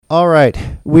All right.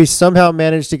 We somehow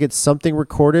managed to get something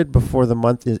recorded before the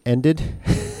month is ended.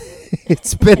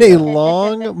 It's been a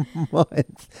long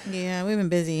month. Yeah, we've been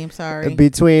busy. I'm sorry.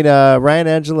 Between Ryan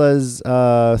Angela's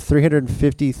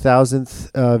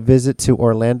 350,000th visit to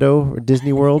Orlando,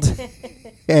 Disney World,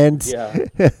 and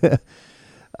Tina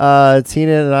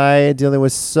and I dealing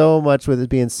with so much with it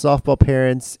being softball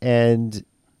parents and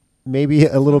maybe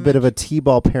a little bit of a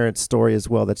t-ball parent story as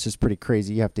well. That's just pretty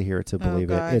crazy. You have to hear it to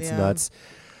believe it. It's nuts.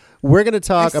 We're going to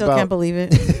talk about... I still can't believe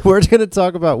it. We're going to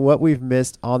talk about what we've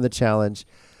missed on the challenge.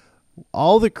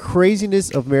 All the craziness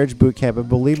of Marriage Boot Camp. And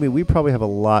believe me, we probably have a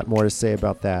lot more to say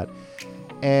about that.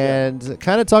 And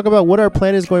kind of talk about what our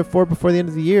plan is going forward before the end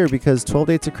of the year, because 12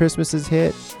 Dates of Christmas is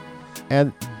hit.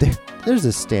 And there's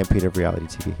a stampede of reality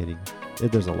TV hitting.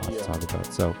 There's a lot to talk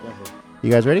about. So,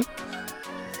 you guys ready?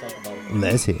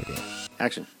 Let's hit it.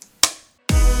 Action.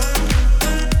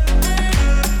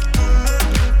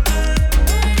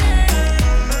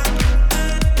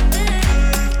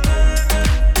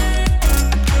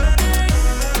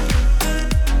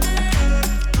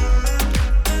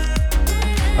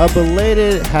 A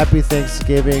belated happy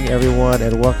Thanksgiving, everyone,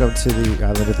 and welcome to the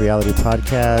Island of Reality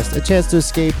podcast. A chance to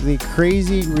escape the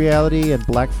crazy reality and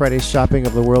Black Friday shopping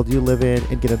of the world you live in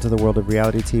and get into the world of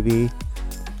reality TV.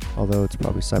 Although it's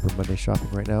probably Cyber Monday shopping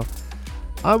right now.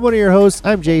 I'm one of your hosts.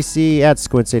 I'm JC at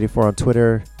Squints84 on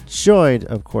Twitter. Joined,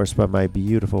 of course, by my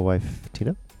beautiful wife,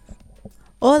 Tina.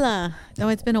 Hola. No,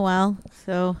 it's been a while,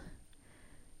 so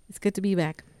it's good to be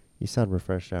back. You sound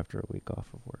refreshed after a week off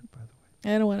of work, by the way.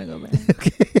 I don't want to go back.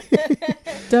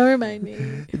 Don't remind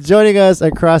me. Joining us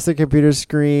across the computer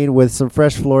screen with some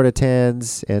fresh Florida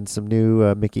tans and some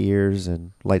new Mickey ears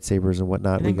and lightsabers and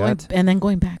whatnot. And then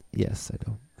going back. Yes, I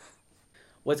know.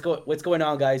 What's going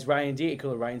on, guys? Ryan D,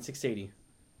 equal Ryan 680.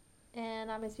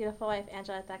 And I'm his beautiful wife,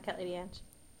 Angela, that cat lady Ange.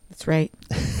 That's right.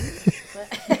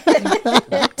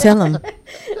 Tell him.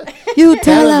 You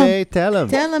tell him. Tell him.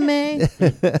 Tell him, eh?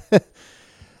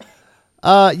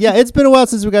 Yeah, it's been a while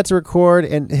since we got to record,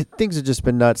 and things have just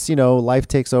been nuts. You know, life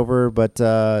takes over, but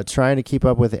trying to keep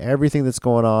up with everything that's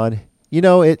going on. You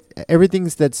know, everything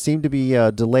that seemed to be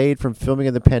delayed from filming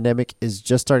in the pandemic is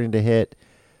just starting to hit.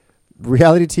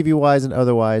 Reality TV wise and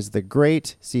otherwise, The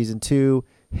Great Season 2,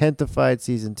 Hentified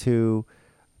Season 2,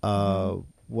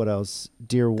 what else?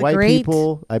 Dear The White Great.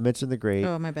 People. I mentioned The Great.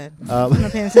 Oh, my bad. I'm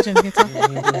not paying attention. Can you tell?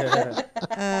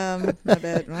 My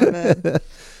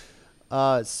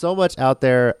bad. So much out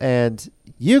there, and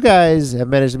you guys have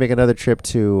managed to make another trip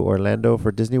to Orlando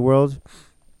for Disney World.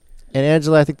 And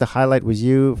Angela, I think the highlight was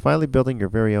you finally building your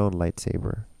very own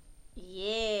lightsaber.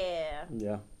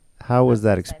 Yeah. How was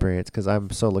that experience? Because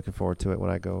I'm so looking forward to it when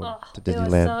I go to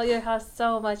Disneyland. It was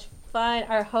so much fun.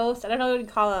 Our host, I don't know what you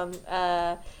call him.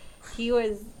 He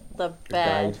was the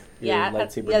best.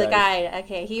 The guide.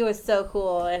 Okay, he was so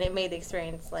cool, and it made the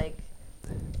experience like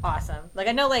awesome. Like,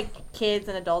 I know like kids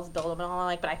and adults build them and all,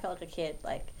 like, but I felt like a kid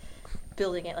like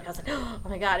building it. Like, I was like, oh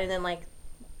my god! And then like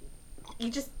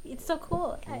it's so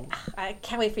cool. I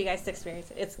can't wait for you guys to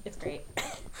experience it. It's great.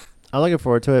 I'm looking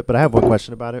forward to it, but I have one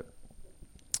question about it.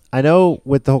 I know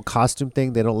with the whole costume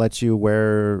thing, they don't let you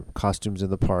wear costumes in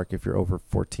the park if you're over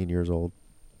 14 years old,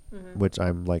 which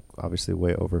I'm like obviously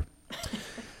way over.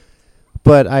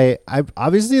 But I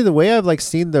obviously the way I've like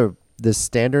seen the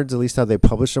standards, at least how they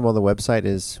publish them on the website,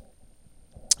 is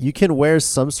you can wear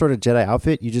some sort of Jedi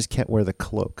outfit, you just can't wear the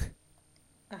cloak.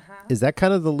 Is that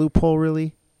kind of the loophole,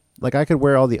 really? Like, I could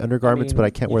wear all the undergarments, but I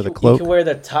can't wear the cloak. You can wear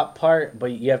the top part,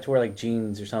 but you have to wear like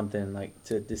jeans or something like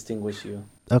to distinguish you.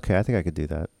 Okay, I think I could do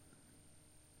that.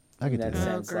 I could do that.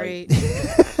 Oh, great.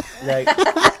 Like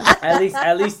at least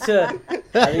to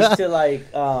like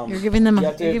you're giving them you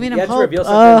have to hope. reveal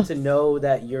something to know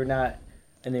that you're not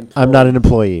an employee. I'm not an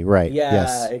employee, right? Yeah,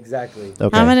 yes. exactly.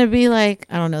 Okay. I'm gonna be like,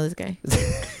 I don't know this guy.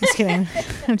 Just kidding.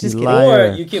 I'm just kidding. Liar.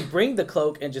 Or you can bring the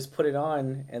cloak and just put it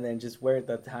on and then just wear it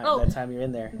that time you're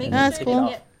in there. Make That's sure cool. you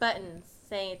get buttons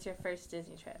saying it's your first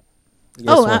Disney trip. We're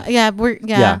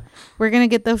gonna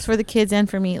get those for the kids and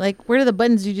for me. Like, where do the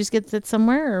buttons? Do you just get that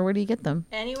somewhere, or where do you get them?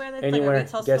 Anywhere that's Anywhere. like a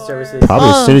retail Guest store. services. Probably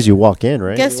as soon as you walk in,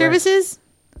 right? Guest services.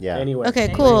 Yeah. Anywhere. Okay,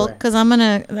 Anywhere. cool. Because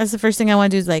that's the first thing I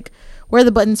want to do is like wear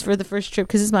the buttons for the first trip,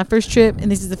 because it's my first trip and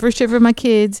this is the first trip for my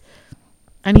kids.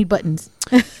 I need buttons.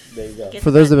 There you go. For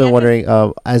those that have been wondering,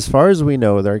 as far as we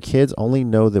know, our kids only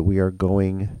know that we are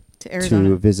going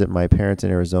to visit my parents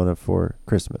in Arizona for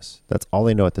Christmas. That's all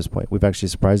they know at this point. We've actually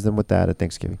surprised them with that at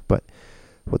Thanksgiving. But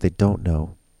what they don't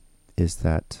know is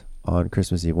that on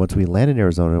Christmas Eve, once we land in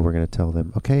Arizona, we're going to tell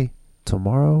them, okay,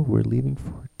 tomorrow we're leaving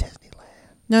for Disneyland.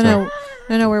 No.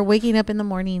 We're waking up in the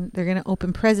morning. They're going to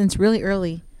open presents really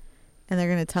early. and they're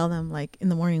gonna tell them like in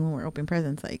the morning when we're opening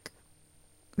presents, like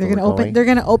they're Where gonna we're open going? they're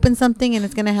gonna open something, and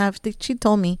it's gonna have. She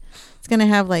told me it's gonna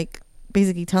have like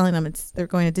basically telling them they're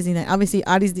going to Disneyland. Obviously,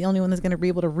 Audie's the only one that's gonna be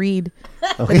able to read,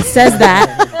 but it says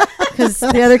that because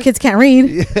the other kids can't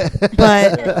read.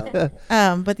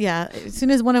 But yeah, as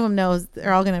soon as one of them knows,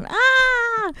 they're all gonna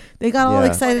They got all Yeah.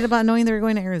 excited about knowing they were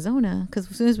going to Arizona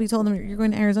because as soon as we told them you're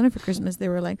going to Arizona for Christmas, they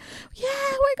were like, "Yeah,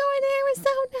 we're going to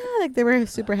Arizona!" Like they were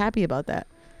super happy about that.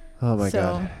 Oh my So-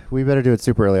 god. We better do it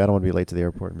super early. I don't want to be late to the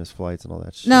airport and miss flights and all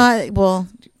that shit. No, well,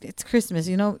 it's Christmas.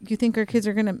 You know, you think our kids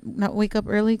are gonna not wake up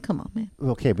early? Come on, man.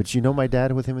 Okay, but you know my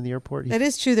dad with him in the airport? That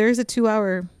is true. There is a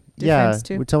 2-hour Yeah, difference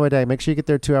too. we tell my dad, make sure you get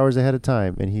there 2 hours ahead of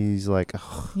time. And he's like,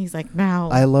 oh, He's like, no,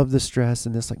 I love the stress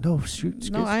and this. Like, no, shoot.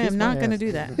 no, I am not gonna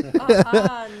do that.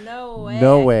 No way.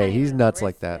 No I way. can't He's even nuts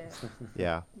like risk that. it.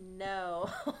 Yeah. No,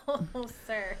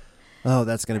 sir. Oh,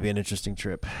 that's going to be an interesting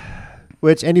trip.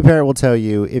 Which any parent will tell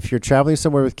you, if you're traveling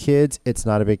somewhere with kids, it's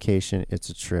not a vacation, it's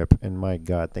a trip. And my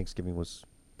God, Thanksgiving was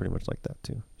pretty much like that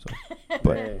too. So,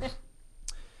 but Hey.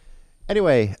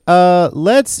 anyway,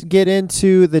 let's get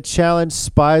into the challenge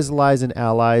Spies, Lies, and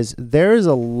Allies. There is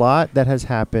a lot that has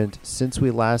happened since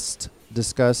we last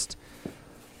discussed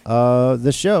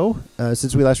the show,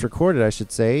 since we last recorded, I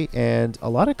should say, and a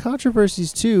lot of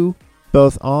controversies too,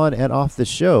 both on and off the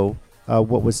show.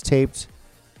 What was taped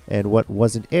and what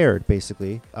wasn't aired,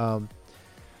 basically. I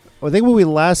think when we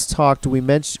last talked, we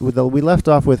left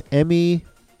off with Emmy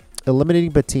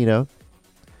eliminating Bettina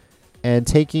and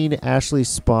taking Ashley's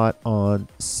spot on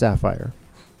Sapphire,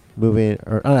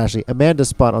 Amanda's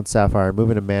spot on Sapphire,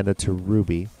 moving Amanda to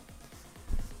Ruby.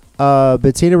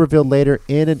 Bettina revealed later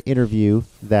in an interview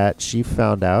that she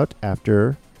found out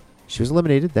after she was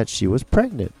eliminated that she was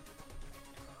pregnant.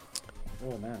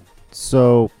 Oh man.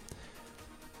 So,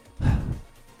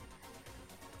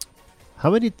 how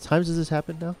many times has this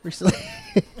happened now recently?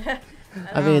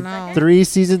 I mean, know. 3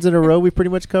 seasons in a row we pretty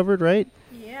much covered, right?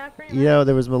 Yeah, pretty You know,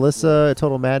 there was Melissa,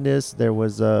 Total Madness. There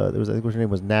was I think her name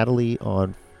was Natalie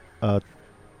on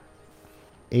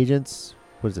Agents.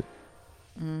 What is it?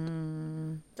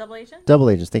 Double agent. Double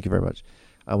Agents. Thank you very much.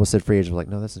 I almost said Free Agents. I'm like,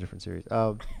 no, that's a different series.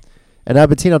 And now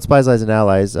Bettina on Spies, Lies, and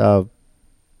Allies.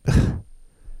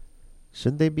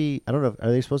 Shouldn't they be? I don't know.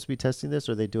 Are they supposed to be testing this,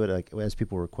 or they do it like as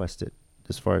people request it,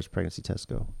 as far as pregnancy tests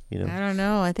go? You know. I don't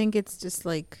know. I think it's just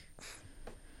like.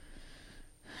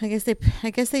 I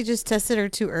guess they just tested her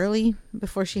too early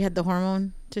before she had the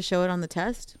hormone to show it on the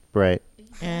test. Right.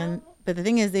 But the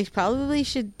thing is, they probably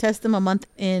should test them a month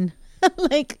in.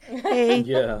 Like, hey.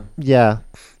 Yeah. Yeah.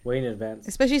 Way in advance.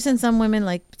 Especially since some women,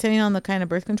 like, depending on the kind of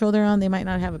birth control they're on, they might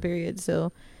not have a period.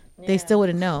 So they still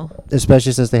wouldn't know.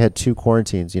 Especially since they had 2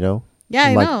 quarantines, you know. Yeah,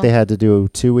 I like know. they had to do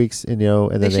 2 weeks, and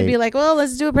They then should be like, well,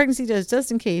 let's do a pregnancy test just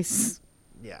in case.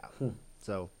 yeah.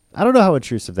 So I don't know how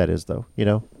intrusive that is, though. You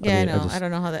know. Yeah, I know. just- I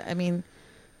don't know how that. I mean,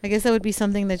 I guess that would be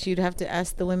something that you'd have to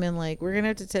ask the women. Like, we're gonna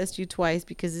have to test you twice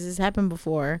because this has happened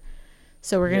before.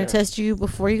 So we're gonna Yeah. test you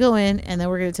before you go in, and then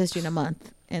we're gonna test you in a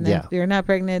month. And then Yeah. if you're not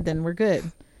pregnant, then we're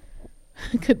good.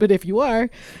 Good, but if you are,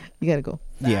 you gotta go.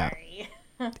 Yeah.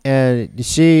 And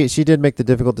she did make the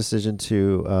difficult decision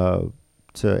to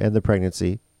end the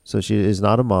pregnancy. So she is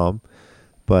not a mom,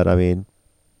 but I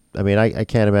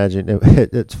can't imagine.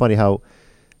 It's funny how,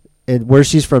 and where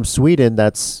she's from, Sweden,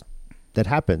 that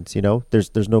happens. You know,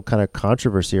 there's no kind of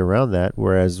controversy around that.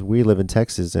 Whereas we live in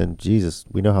Texas, and Jesus,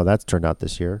 we know how that's turned out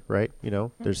this year, right? You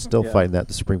know, they're still Yeah. fighting that at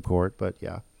the Supreme Court, but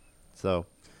yeah. So,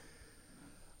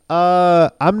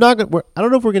 I'm not gonna. I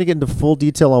don't know if we're gonna get into full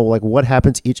detail on like what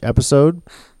happens each episode,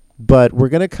 but we're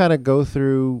gonna kind of go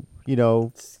through, you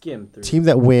know, Skim through. team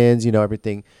that wins, you know,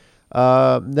 everything.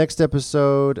 Next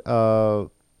episode,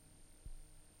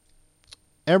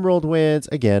 Emerald wins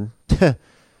again.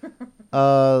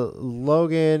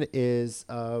 Logan is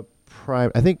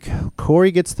prime. I think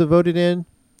Corey gets the voted in,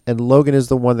 and Logan is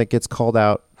the one that gets called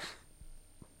out.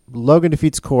 Logan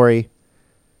defeats Corey,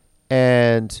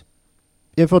 and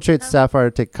infiltrates Sapphire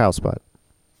to take Kyle's spot.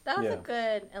 That was Yeah. a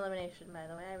good elimination, by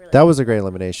the way. I really That was a great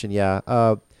elimination, yeah.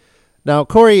 Now,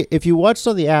 Corey, if you watched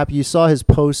on the app, you saw his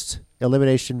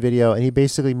post-elimination video, and he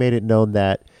basically made it known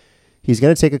that he's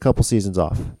going to take a couple seasons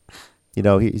off. You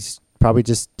know, he's probably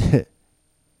just...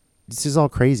 this is all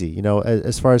crazy. You know,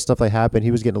 as far as stuff that happened,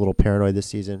 he was getting a little paranoid this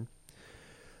season.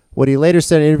 What he later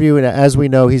said in an interview, and as we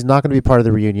know, he's not going to be part of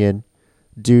the reunion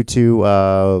due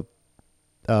to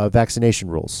vaccination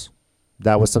rules.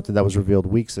 That was something that was revealed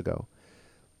weeks ago.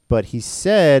 But he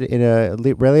said in a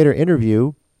later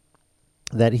interview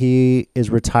that he is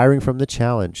retiring from the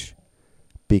challenge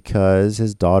because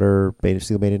his daughter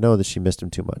basically made it known that she missed him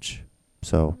too much.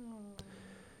 So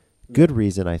good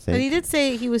reason, I But he think. did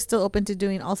say he was still open to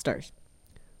doing All Stars.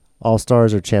 All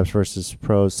Stars or Champs versus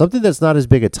Pros, something that's not as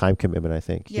big a time commitment, I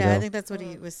think. Yeah, you know? I think that's what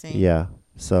he was saying. Yeah.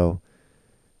 So,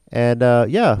 and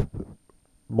yeah,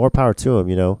 more power to him.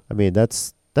 You know, I mean,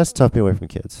 that's tough being away from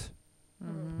kids.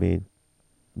 I mean,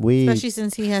 Especially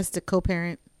since he has to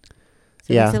co-parent.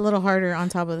 So it makes it a little harder on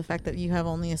top of the fact that you have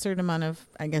only a certain amount of,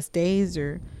 I guess, days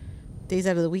out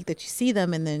of the week that you see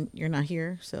them, and then you're not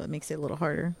here. So it makes it a little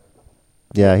harder.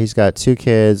 Yeah, he's got 2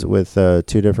 kids with 2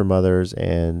 different mothers,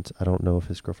 and I don't know if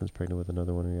his girlfriend's pregnant with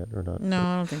another one yet or not. No,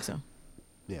 I don't think so.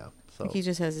 Yeah. I So think he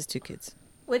just has his 2 kids.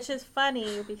 Which is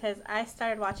funny because I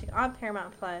started watching on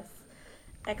Paramount Plus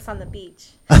X on the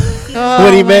Beach.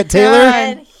 When he met Taylor?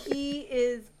 And he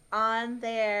is on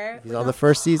there. He's on the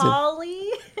first season. Holly.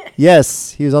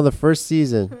 Yes, he was on the first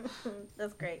season.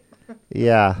 That's great.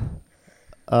 Yeah.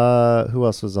 Who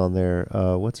else was on there?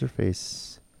 What's her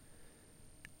face?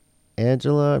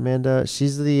 Amanda.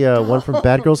 She's the one from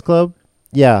Bad Girls Club.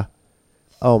 Yeah.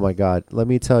 Oh my God. Let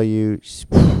me tell you.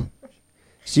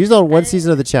 She was on one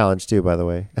season of The Challenge too, by the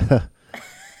way.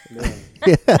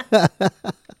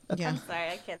 Yeah. I'm sorry,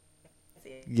 I can't see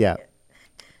it. Yeah.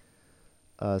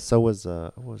 So was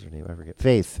what was her name? I forget.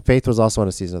 Faith. Faith was also on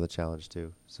a season of The Challenge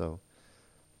too. So,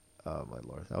 oh my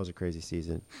Lord, that was a crazy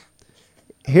season.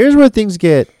 Here's where things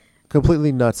get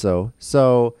completely nutso.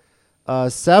 So,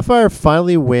 Sapphire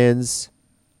finally wins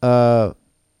a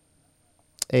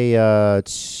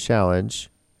challenge,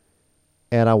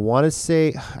 and I want to say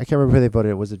I can't remember who they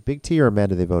voted in. Was it Big T or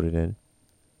Amanda they voted in?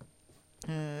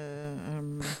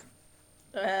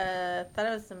 Thought it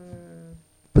was some.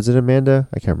 Was it Amanda?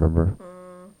 I can't remember.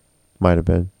 Might have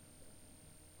been.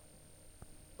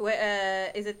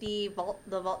 Is it the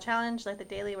vault challenge, like the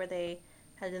daily where they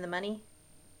had in the money?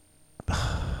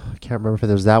 I can't remember if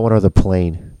it was that one or the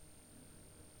plane.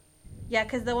 Yeah,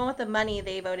 because the one with the money,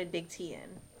 they voted Big T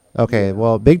in. Okay,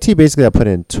 well, Big T basically got put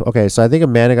in. Okay, so I think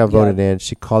Amanda got voted in.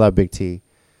 She called out Big T.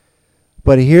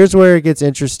 But here's where it gets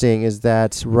interesting is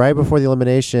that right before the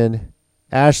elimination,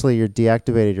 Ashley, you're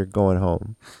deactivated. You're going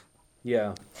home.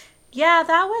 Yeah. Yeah,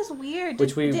 that was weird.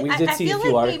 Which we did see a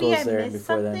few articles there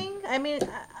before then. I mean,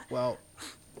 Well,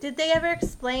 did they ever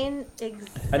explain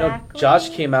exactly? I know Josh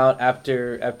came out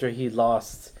after he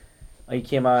lost. He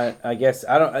came out. I guess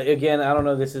I don't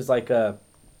know. This is like an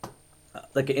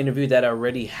interview that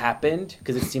already happened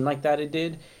because it seemed like that it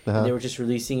did. And they were just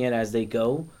releasing it as they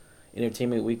go,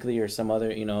 Entertainment Weekly or some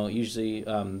other. Usually.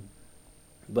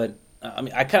 But I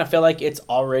mean, I kind of feel like it's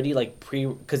already like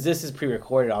because this is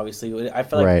pre-recorded. Obviously, I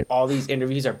feel like all these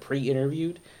interviews are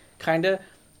pre-interviewed, kind of,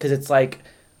 because it's like.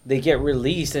 They get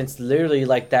released, and it's literally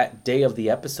like that day of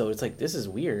the episode. It's like, this is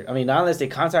weird. I mean, not unless they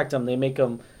contact them, they make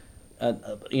them,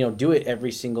 do it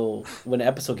every single when an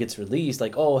episode gets released.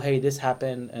 Like, oh, hey, this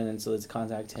happened, and then so let's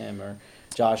contact him or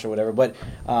Josh or whatever. But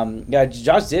yeah,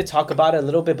 Josh did talk about it a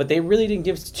little bit, but they really didn't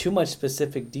give too much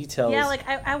specific details. Yeah, like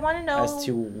I want to know as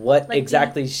to what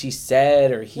exactly she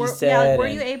said or he said. Yeah, were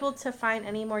you able to find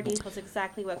any more details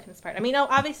exactly what conspired? I mean,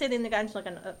 obviously they got into like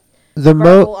a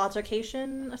verbal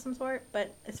altercation of some sort,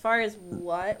 but as far as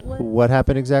what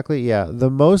happened exactly, yeah, the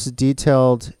most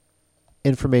detailed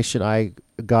information I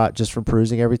got just from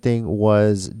perusing everything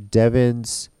was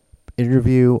Devin's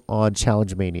interview on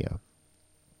Challenge Mania,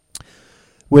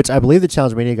 which I believe the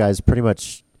Challenge Mania guys pretty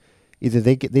much either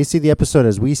they see the episode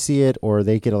as we see it or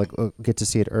they get to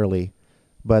see it early,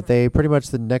 but they pretty much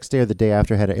the next day or the day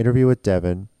after had an interview with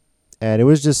Devin. And it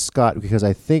was just Scott because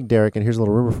I think Derek, and here's a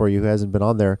little rumor for you who hasn't been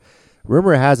on there.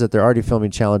 Rumor has it they're already filming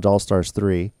Challenge All-Stars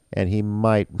 3, and he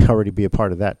might already be a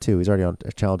part of that too. He's already on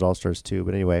Challenge All-Stars 2,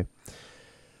 but anyway.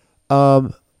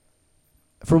 From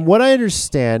what I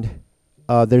understand,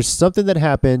 there's something that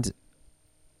happened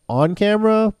on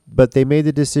camera, but they made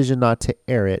the decision not to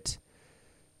air it.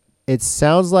 It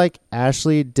sounds like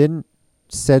Ashley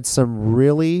said some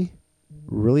really,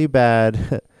 really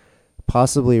bad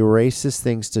possibly racist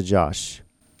things to Josh.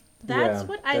 That's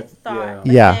what I thought.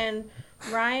 Yeah. And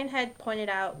Ryan had pointed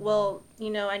out, well,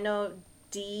 I know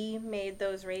Dee made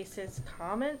those racist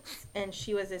comments and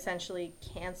she was essentially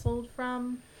canceled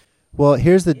from. Well,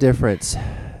 here's the difference.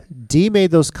 Dee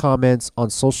made those comments on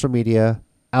social media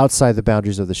outside the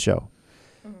boundaries of the show.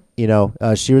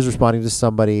 Mm-hmm. She was responding to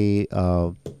somebody,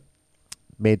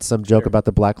 made some joke about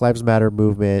the Black Lives Matter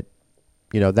movement,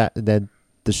 that, and then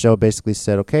the show basically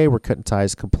said, okay, we're cutting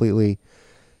ties completely,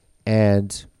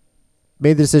 and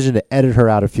made the decision to edit her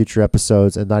out of future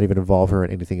episodes and not even involve her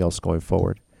in anything else going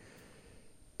forward.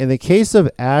 In the case of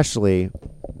Ashley,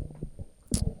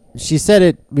 she said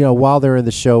it, while they're in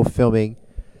the show filming.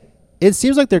 It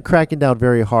seems like they're cracking down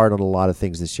very hard on a lot of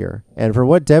things this year. And from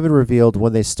what Devin revealed,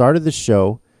 when they started the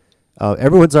show,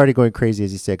 Everyone's already going crazy,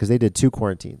 as you said, because they did 2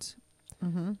 quarantines.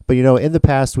 Mm-hmm. But, in the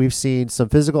past, we've seen some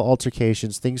physical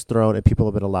altercations, things thrown, and people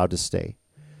have been allowed to stay.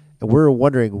 And we're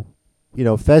wondering,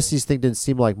 Fessie's thing didn't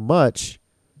seem like much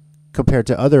compared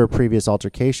to other previous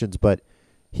altercations, but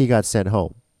he got sent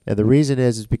home. And the reason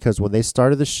is because when they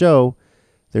started the show,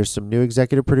 there's some new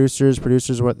executive producers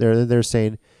went there, and they're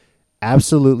saying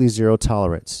absolutely zero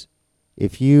tolerance.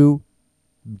 If you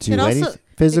do anything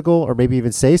physical or maybe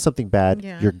even say something bad,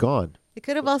 you're gone. It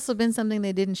could have also been something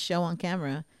they didn't show on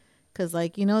camera. Because,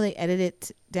 they edited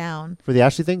it down. For the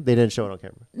Ashley thing, they didn't show it on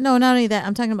camera. No, not only that.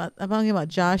 I'm talking about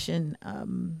Josh and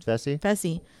Fessy. That's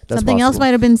something else might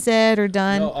have been said or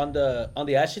done. No, on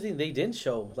the Ashley thing, they didn't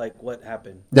show what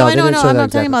happened. No, I know. I'm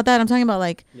not talking about that. I'm talking about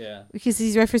yeah, because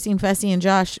he's referencing Fessy and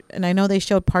Josh, and I know they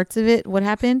showed parts of it, what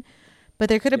happened, but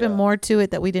there could have been more to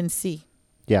it that we didn't see.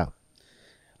 Yeah.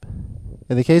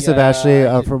 In the case of Ashley,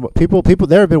 from people,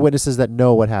 there have been witnesses that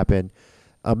know what happened.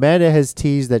 Amanda has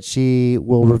teased that she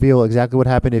will reveal exactly what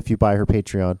happened if you buy her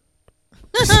Patreon.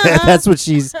 That's what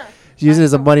she's using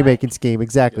as a money-making scheme.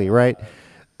 Exactly, right?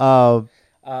 But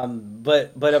I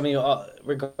mean,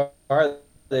 regardless,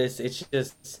 it's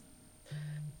just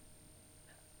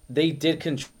they did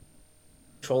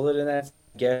control it in that.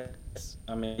 I guess.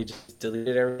 I mean, they just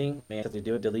deleted everything. They have to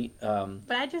do it, delete. But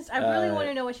I really want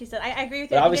to know what she said. I agree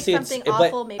with you. But I obviously, think it's something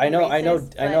awful, maybe I know.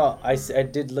 racist, I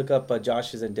did look up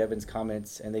Josh's and Devin's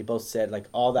comments, and they both said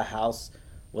all the house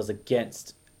was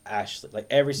against Ashley.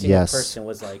 Every single person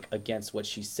was against what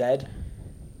she said,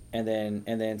 and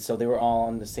then so they were all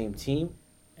on the same team,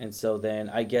 and so then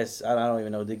I guess I don't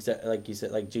even know like you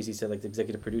said, like JC said, the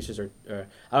executive producers or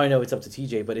I don't know if it's up to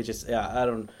TJ, but it just I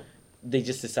don't. They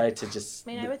just decided to just.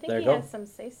 I mean, I would think he has some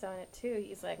say so in it too.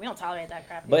 He's like, we don't tolerate that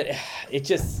crap. But it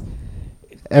just.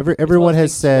 Everyone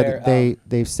has said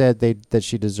they've said that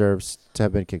she deserves to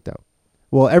have been kicked out.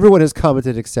 Well, everyone has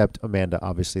commented except Amanda.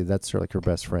 Obviously, that's her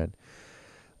best friend.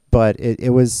 But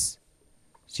it was.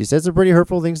 She said some pretty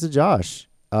hurtful things to Josh.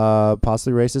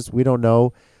 Possibly racist. We don't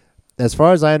know. As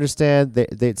far as I understand,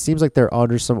 it seems like they're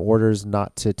under some orders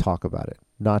not to talk about it,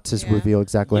 not to reveal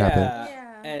exactly what happened.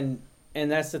 Yeah. And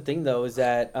that's the thing, though, is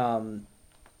that the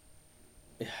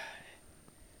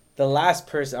last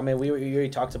person. I mean, we already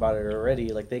talked about it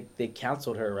already. They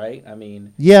canceled her, right? I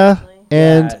mean,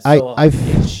 and so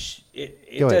it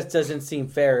just doesn't seem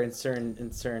fair in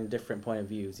certain different point of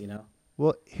views,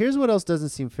 Well, here's what else doesn't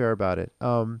seem fair about it.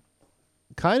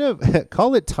 Kind of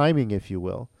call it timing, if you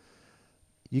will.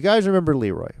 You guys remember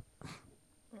Leroy?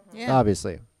 Yeah.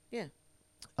 Obviously. Yeah.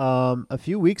 A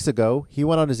few weeks ago, he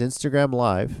went on his Instagram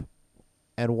Live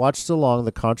and watched along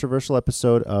the controversial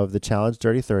episode of The Challenge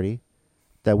Dirty 30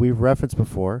 that we've referenced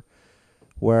before,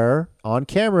 where on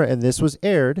camera, and this was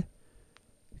aired,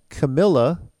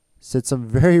 Camilla said some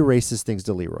very racist things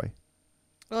to Leroy.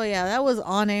 Oh, yeah, that was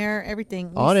on air,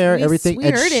 everything. Everything. We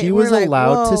and heard she it. was We're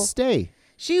allowed to whoa. stay.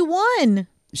 She won.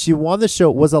 She won the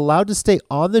show, was allowed to stay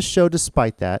on the show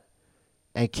despite that,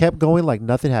 and kept going like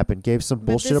nothing happened. Gave some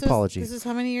bullshit apology. This is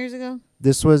how many years ago?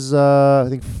 This was, I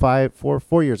think,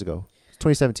 4 years ago.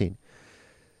 2017.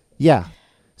 Yeah.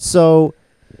 So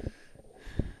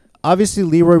obviously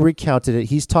Leroy recounted it.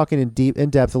 He's talking in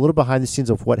depth, a little behind the scenes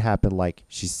of what happened. Like,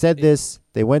 she said this,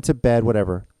 they went to bed,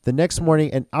 whatever. The next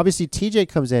morning, and obviously TJ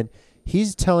comes in.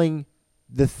 He's telling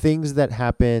the things that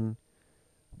happen,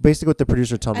 basically what the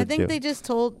producer told him to do. I think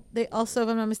they also, if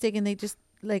I'm not mistaken, they just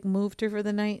moved her for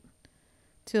the night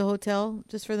to a hotel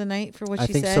just for the night for what she said.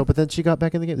 I think so, but then she got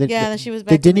back in the game. Then she was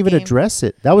back. They didn't in the even game. address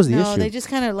it. That was the issue. No, they just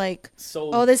kind of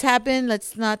this happened.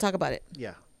 Let's not talk about it.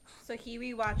 Yeah. So he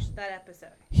rewatched that episode.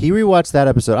 He rewatched that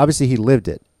episode. Obviously, he lived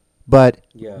it. But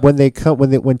when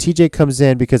TJ comes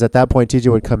in, because at that point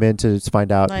TJ would come in to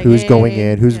find out who's going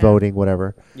in, who's voting,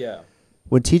 whatever. Yeah.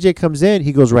 When TJ comes in,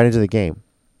 he goes right into the game,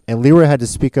 and Leroy had to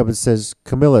speak up and says,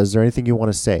 "Camilla, is there anything you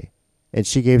want to say?" And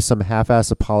she gave some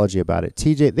half-ass apology about it.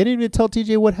 TJ, they didn't even tell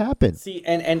TJ what happened. See,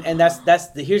 and that's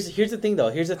here's the thing though.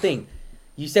 Here's the thing.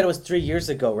 You said it was 3 years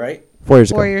ago, right? 4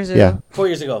 years ago. 4 years ago. Yeah. 4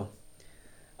 years ago.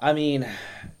 I mean,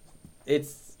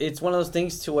 it's one of those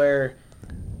things to where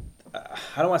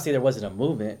I don't want to say there wasn't a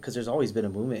movement, because there's always been a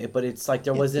movement, but it's like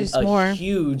there wasn't a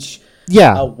huge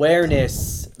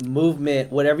awareness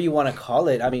movement, whatever you want to call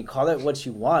it. I mean, call it what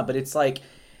you want, but it's like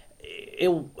I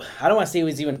don't want to say it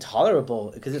was even tolerable,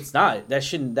 because it's not. That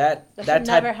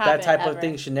type of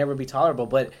thing should never be tolerable.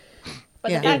 But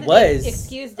it was.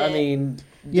 Excused it. I mean,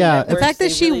 the fact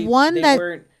that she won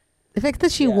that. The fact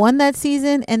that she won that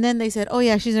season, and then they said, "Oh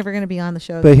yeah, she's never going to be on the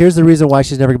show." But here's the reason why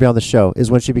she's never going to be on the show is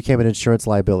when she became an insurance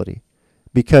liability,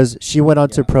 because she went on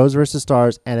to Pros vs.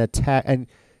 Stars and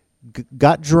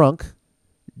got drunk,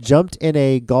 jumped in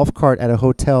a golf cart at a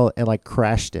hotel and like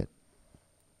crashed it.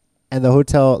 And the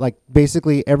hotel, like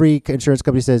basically every insurance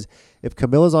company says, if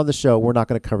Camilla's on the show, we're not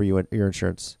going to cover your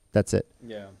insurance. That's it.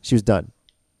 Yeah. She was done.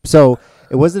 So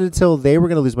it wasn't until they were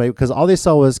going to lose money because all they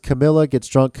saw was Camilla gets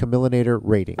drunk, Camillinator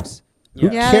ratings. Yeah.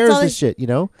 Who Yeah, cares that's all this shit, you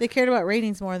know? They cared about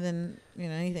ratings more than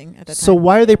anything at that So time.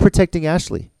 why are they protecting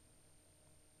Ashley?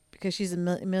 Because she's a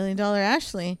 $1 million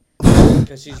Ashley,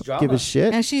 Because she's drama. Give a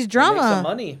shit. and she's She makes some drama.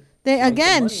 money. They Make some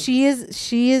again, money.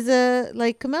 she is a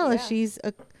like Camilla. Yeah. She's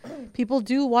a. People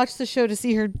do watch the show to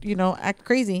see her, act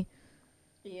crazy.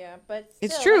 Yeah, but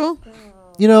It's still, true.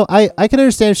 You know, I can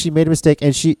understand if she made a mistake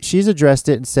and she's addressed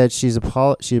it and said she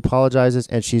apologizes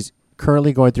and she's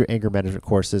currently going through anger management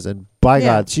courses and by Yeah.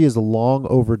 God, she is long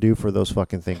overdue for those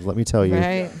fucking things. Let me tell you.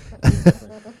 Right.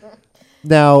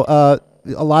 Now,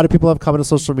 a lot of people have commented on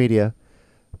social media.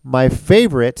 My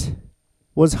favorite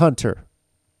was Hunter.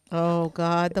 Oh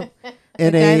God, the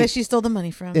In guy a that she stole the money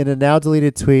from. in a now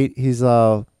deleted tweet, he's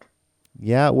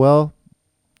yeah, well,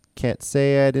 can't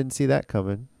say I didn't see that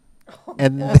coming.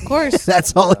 And Of course.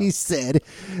 that's all he said.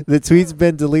 The tweet's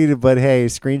been deleted, but hey,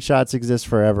 screenshots exist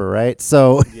forever, right?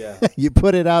 So Yeah. you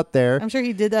put it out there. I'm sure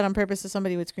he did that on purpose so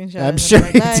somebody would screenshot. I'm it sure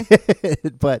and be like, he "Bye."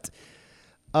 did.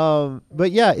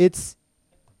 But yeah, it's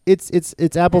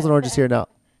apples and oranges here now.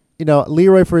 You know,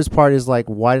 Leroy for his part is like,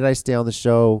 why did I stay on the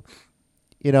show?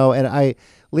 You know, and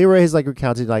Leroy has like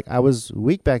recounted like I was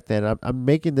weak back then. I'm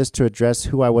making this to address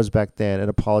who I was back then and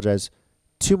apologize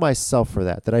to myself for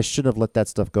that I shouldn't have let that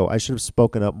stuff go. I should have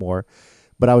spoken up more,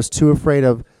 but I was too afraid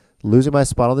of losing my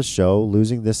spot on the show,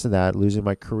 losing this and that, losing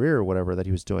my career or whatever that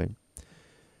he was doing.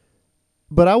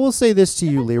 But I will say this to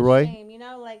you, That's a Leroy. shame,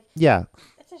 Yeah.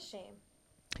 it's a shame.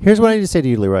 Here's what I need to say to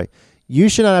you, Leroy. You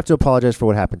should not have to apologize for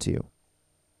what happened to you.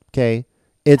 Okay?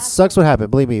 It sucks what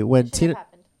happened. Believe me, when It shouldn't Tina have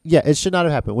happened. Yeah, it should not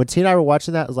have happened. When Tina and I were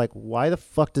watching that, I was like, why the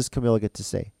fuck does Camilla get to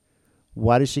say?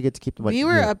 Why does she get to keep the money? We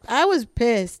were. Yeah. I was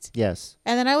pissed, Yes.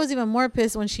 and then I was even more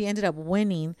pissed when she ended up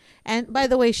winning. And by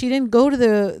the way, she didn't go to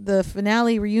the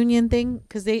finale reunion thing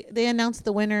because they announced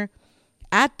the winner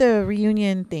at the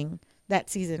reunion thing that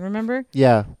season. Remember?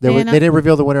 Yeah. They didn't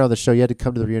reveal the winner on the show. You had to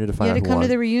come to the reunion to You find had out to who come won. to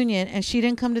the reunion, and she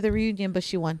didn't come to the reunion, but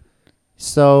she won.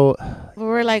 So We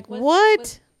were like, Was-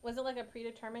 what? Was it like a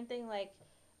predetermined thing? Like,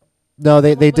 no,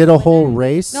 they Someone did was a whole winning?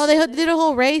 race. No, they did a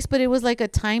whole race, but it was like a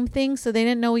time thing, so they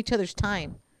didn't know each other's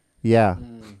time. Yeah.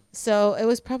 So it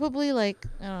was probably like,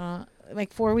 I don't know,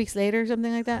 like 4 weeks later or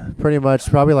something like that Pretty much,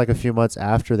 probably like a few months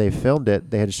after they filmed it,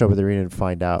 they had to show up at the reunion and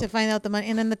find out. to find out the money.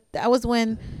 And then that was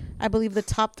when I believe the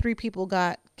top 3 people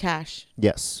got cash.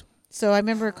 Yes. So I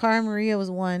remember Cara Maria was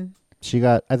one.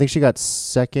 I think she got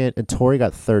second, and Tori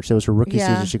got third. So it was her rookie Yeah.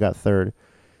 season. She got third,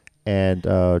 and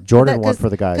Jordan won for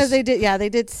the guys. Because they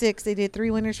did 6. They did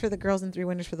 3 winners for the girls and 3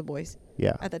 winners for the boys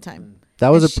Yeah, at the time. that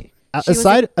was And a she was a-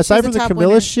 aside she was from the the top Camilla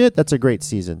winner. shit. That's a great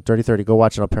season. Dirty 30. Go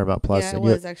watch it on Paramount Plus, Yeah, it and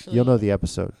was actually. you'll know the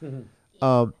episode.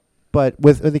 But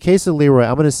in the case of Leroy,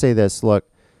 I'm going to say this. Look,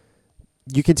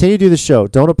 you continue to do the show.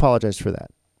 Don't apologize for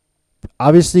that.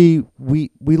 Obviously, we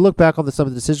look back on some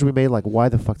of the decisions we made, like why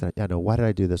the fuck did why did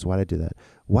I do this? Why did I do that?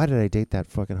 Why did I date that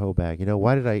fucking hoe bag?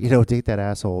 Why did I date that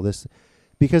asshole? This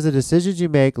because the decisions you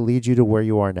make lead you to where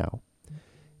you are now.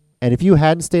 And if you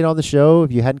hadn't stayed on the show,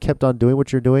 if you hadn't kept on doing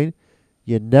what you're doing,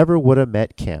 you never would have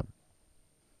met Cam.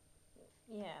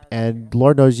 yeah. And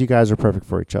Lord knows you guys are perfect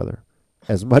for each other.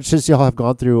 As much as y'all have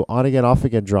gone through on again, off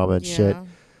again drama and shit,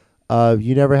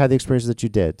 you never had the experiences that you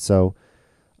did. So,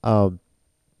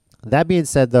 that being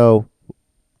said, though,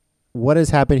 what has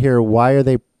happened here? Why are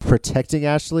they protecting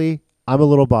Ashley? I'm a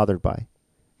little bothered by.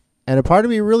 And a part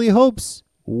of me really hopes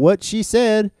what she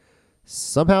said,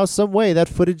 somehow, some way, that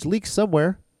footage leaks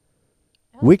somewhere.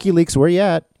 WikiLeaks, where you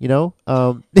at?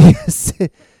 Yeah.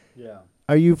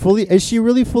 Is she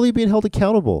really fully being held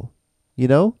accountable?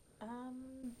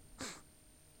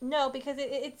 No, because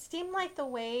it seemed like the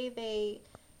way they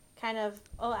kind of,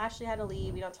 Ashley had to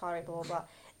leave. We don't tolerate blah blah blah.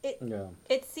 It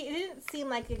didn't seem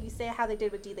like, if you say how they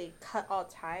did with Dee, they cut all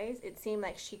ties. It seemed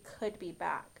like she could be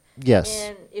back. Yes.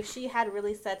 And if she had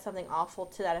really said something awful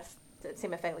to that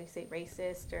same effect, like you say,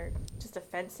 racist or just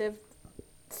offensive,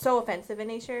 so offensive in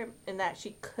nature, and that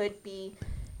she could be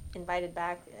invited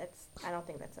back, I don't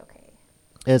think that's okay.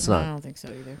 It's I not. don't think so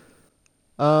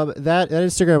either. That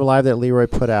Instagram live that Leroy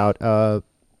put out,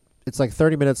 it's like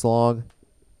 30 minutes long.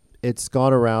 It's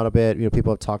gone around a bit.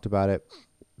 People have talked about it.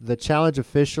 The challenge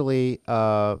officially,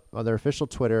 on their official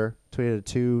Twitter, tweeted a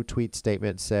 2-tweet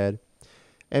statement, said,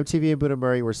 MTV and Buddha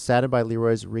Murray were saddened by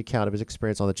Leroy's recount of his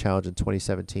experience on the challenge in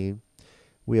 2017.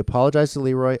 We apologize to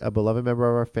Leroy, a beloved member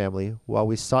of our family. While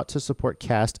we sought to support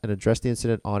cast and address the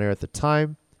incident on air at the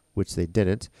time, which they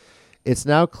didn't, It's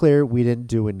now clear we didn't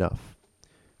do enough.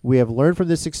 We have learned from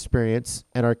this experience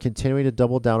and are continuing to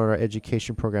double down on our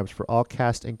education programs for all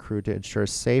cast and crew to ensure a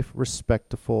safe,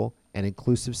 respectful, and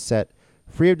inclusive set,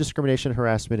 free of discrimination and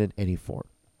harassment in any form.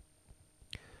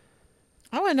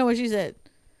 I want to know what she said.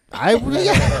 I I wanna know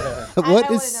what I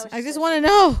she just said. want to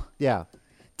know. Yeah.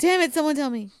 Damn it! Someone tell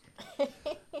me.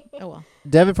 Oh well.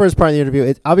 Devin, for his part in the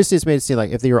interview, obviously it's made it seem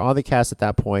like if they were on the cast at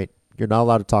that point, you're not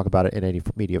allowed to talk about it in any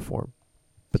media form.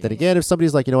 But then Jeez. again, if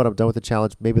somebody's like, you know what, I'm done with the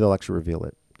challenge, maybe they'll actually reveal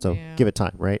it. So Yeah. give it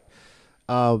time, right?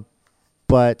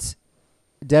 But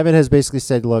Devin has basically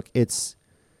said, look,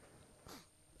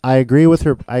 I agree with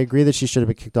her. I agree that she should have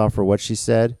been kicked off for what she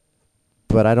said,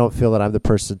 but I don't feel that I'm the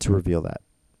person to reveal that.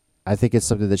 I think it's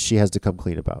something that she has to come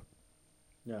clean about.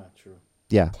 Yeah, true.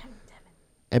 Yeah.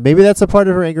 And maybe that's a part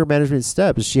of her anger management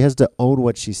step is she has to own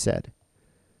what she said.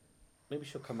 Maybe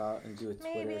she'll come out and do a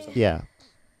Twitter or Maybe. something. Yeah.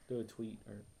 Do a tweet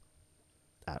or.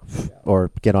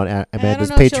 Or get on And Amanda's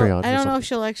I don't know if she'll- Patreon. I or don't know if something.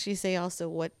 she'll actually say also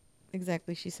what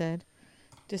exactly she said,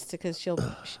 just because she'll,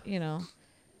 you know,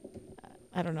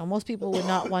 I don't know. Most people would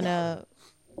not want to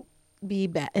be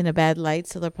in a bad light,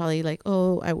 so they're probably like,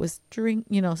 "Oh, I was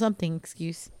something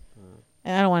excuse."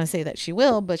 And I don't want to say that she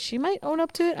will, but she might own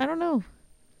up to it. I don't know.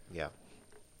 Yeah.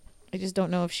 I just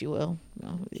don't know if she will.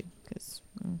 No, with you, because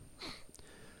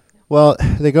Well,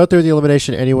 they go through the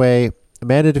elimination anyway.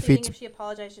 Amanda Do you think defeats. if she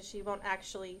apologizes, she won't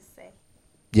actually say?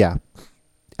 Yeah,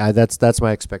 that's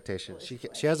my expectation.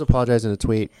 She has apologized in a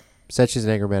tweet, said she's in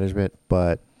anger management,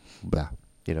 but blah,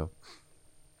 you know.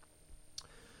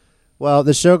 Well,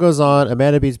 the show goes on.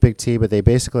 Amanda beats Big T, but they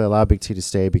basically allow Big T to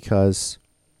stay because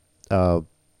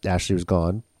Ashley was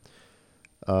gone.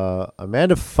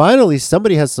 Amanda finally,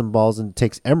 somebody has some balls and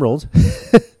takes Emerald.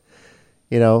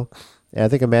 You know, and I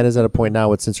think Amanda's at a point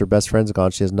now, since her best friend's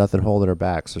gone, she has nothing holding her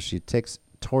back. So she takes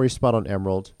Tori's spot on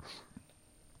Emerald.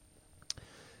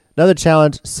 Another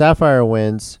challenge, Sapphire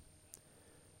wins.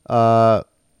 Kyle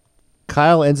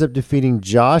ends up defeating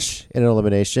Josh in an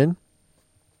elimination.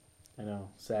 I know,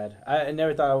 sad. I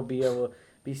never thought I would be able to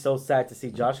be so sad to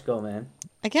see Josh go, man.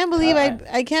 I can't believe I-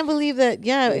 I can't believe that.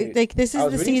 Yeah, Dude, like this I is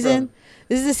was the rooting for season. him.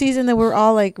 This is the season that we're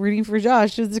all like rooting for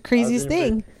Josh. It was the craziest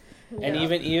rooting thing. And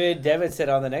even Devin said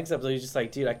on the next episode, he's just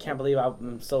like, dude, I can't believe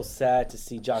I'm so sad to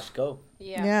see Josh go.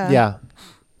 Yeah. Yeah.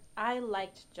 I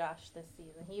liked Josh this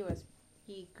season.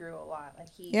 He grew a lot. Like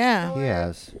Yeah. He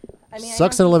has. I mean, I Sucks know in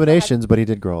he still eliminations, but he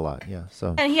did grow a lot. Yeah.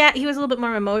 So And he was a little bit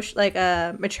more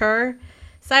mature.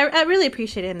 So I really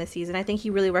appreciated him this season. I think he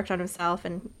really worked on himself,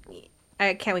 and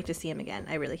I can't wait to see him again.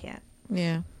 I really can't.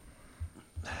 Yeah.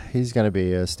 he's going to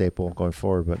be a staple going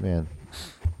forward, but man.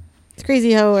 It's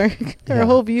crazy how our Yeah.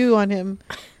 whole view on him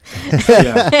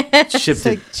Yeah, it's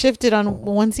like shifted on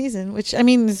one season, which I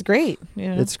mean is great. You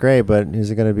know? It's great, but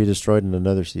is it going to be destroyed in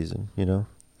another season, you know?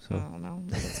 I So don't know.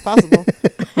 It's possible.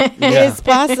 It's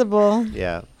possible.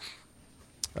 yeah.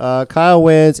 Kyle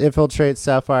wins, infiltrates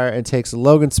Sapphire, and takes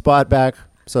Logan's spot back.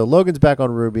 So Logan's back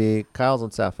on Ruby. Kyle's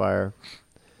on Sapphire.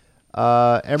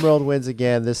 Emerald wins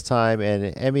again this time,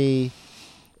 and Emmy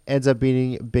ends up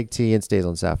beating Big T and stays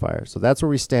on Sapphire. So that's where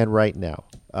we stand right now.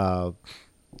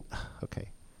 Okay.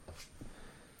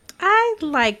 I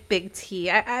like Big T.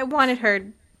 I wanted her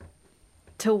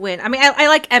to win. I mean, I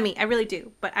like Emmy. I really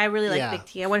do. But I really like Yeah. Big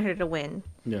T. I wanted her to win.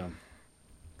 yeah.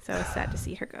 So I was sad to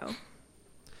see her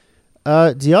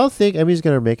go. Do y'all think Emmy's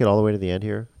going to make it all the way to the end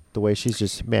here? The way she's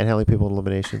just manhandling people in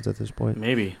eliminations at this point?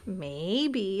 Maybe.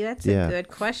 Maybe. That's Yeah. a good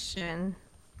question.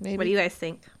 Maybe. What do you guys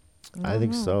think? I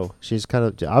think so. She's kind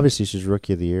of, obviously she's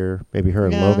rookie of the year. Maybe her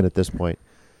and Yeah. Logan at this point.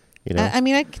 You know? I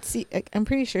mean, I could see. I'm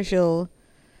pretty sure she'll.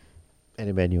 And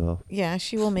Emmanuel. Yeah,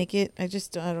 she will make it. I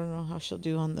don't know how she'll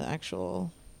do on the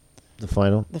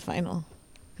final, The final.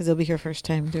 because it'll be her first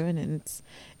time doing it. And it's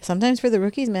sometimes for the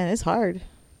rookies, man, it's hard.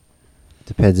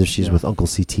 Depends if she's Yeah. with Uncle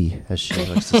CT, as she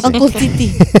likes to say. Uncle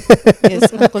Titi.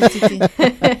 Yes, Uncle Titi.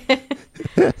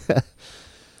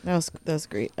 That was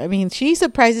great. I mean, she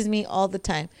surprises me all the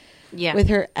time Yeah. with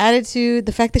her attitude.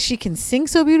 The fact that she can sing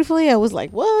so beautifully, I was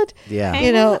like, what? Yeah. Hey.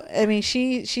 You know, I mean,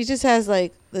 she just has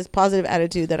like this positive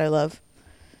attitude that I love.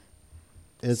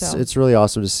 So. It's really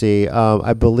awesome to see.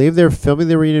 I believe they're filming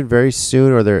the reunion very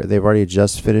soon, or they've already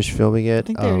just finished filming it. I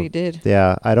think they already did.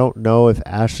 Yeah, I don't know if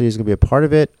Ashley is going to be a part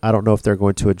of it. I don't know if they're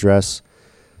going to address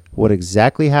what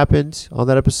exactly happened on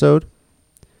that episode.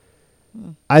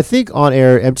 I think on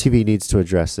air, MTV needs to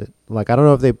address it. Like, I don't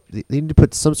know if they need to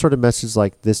put some sort of message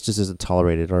like this just isn't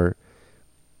tolerated, or,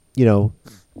 you know,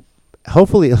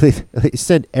 hopefully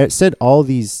send all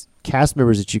these cast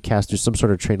members that you cast through some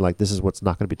sort of training, like this is what's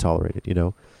not going to be tolerated, you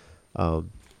know.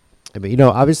 I mean, you know,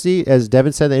 obviously, as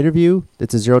Devin said in the interview,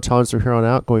 it's a zero tolerance from here on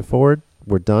out going forward.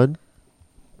 We're done.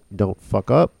 don't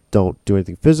fuck up, don't do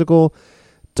anything physical,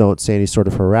 don't say any sort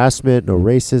of harassment, no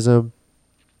racism,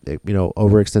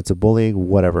 overextensive bullying,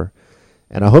 whatever.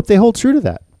 And I hope they hold true to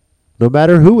that, no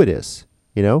matter who it is,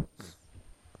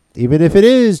 even if it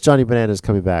is Johnny Bananas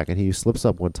coming back and he slips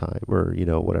up one time or,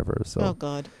 whatever. So, Oh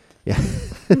God. yeah.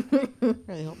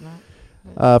 Really hope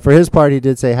not. For his part, he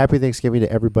did say Happy Thanksgiving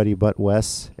to everybody but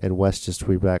Wes, and Wes just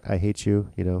tweeted back, I hate you,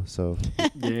 so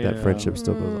that friendship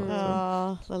still goes on. So.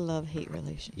 Oh, the love-hate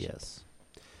relationship. Yes.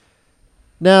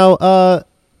 Now,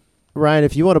 Ryan,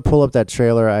 if you want to pull up that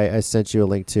trailer I sent you a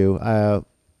link to,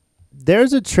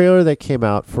 there's a trailer that came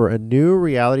out for a new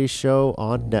reality show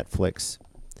on Netflix.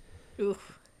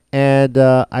 Oof. And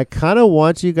I kind of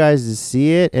want you guys to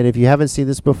see it. And if you haven't seen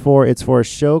this before, it's for a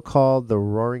show called The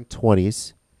Roaring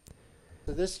Twenties.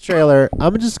 So this trailer,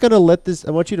 I'm just going to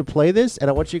I want you to play this. And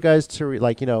I want you guys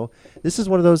to, this is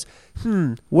one of those,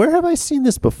 where have I seen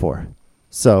this before?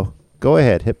 So go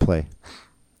ahead, hit play.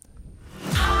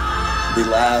 The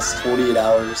last 48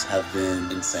 hours have been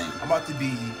insane. I'm about to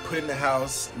be put in the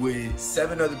house with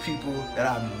 7 other people that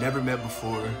I've never met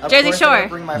before. Jersey Shore.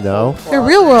 No. The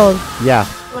real world. Yeah.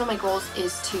 One of my goals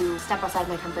is to step outside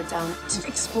my comfort zone, to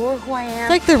explore who I am. It's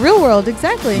like the real world,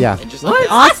 exactly. Yeah. What?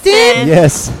 Austin?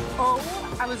 Yes. Oh,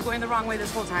 I was going the wrong way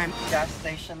this whole time. Gas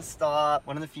station stop.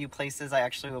 One of the few places I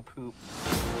actually will poop.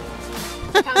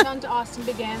 Countdown to Austin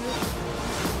begins.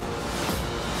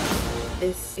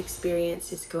 This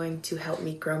experience is going to help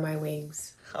me grow my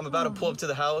wings. I'm about to pull up to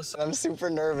the house. I'm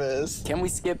super nervous. Can we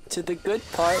skip to the good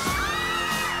part?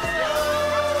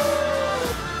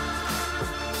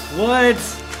 What?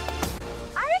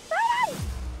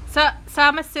 So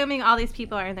I'm assuming all these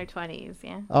people are in their 20s,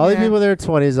 yeah? All the people in their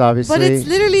 20s, obviously. But it's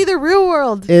literally the real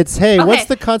world. It's, hey, Okay. what's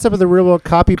the concept of the real world?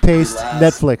 Copy paste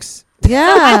Netflix.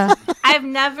 Yeah. I've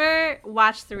never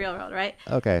watched The Real World, right?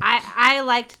 Okay. I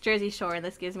liked Jersey Shore, and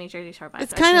this gives me Jersey Shore vibes.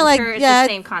 It's So kind of I'm like, sure it's yeah. the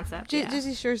same concept. Yeah.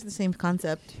 Jersey Shore is the same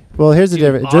concept. Well, here's the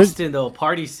Dude, difference. Austin, though,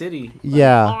 Party City.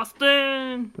 Yeah.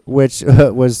 Austin. Which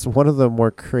was one of the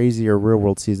more crazier real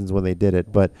world seasons when they did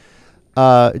it. But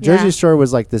Jersey Yeah. Shore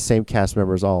was like the same cast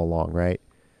members all along, right?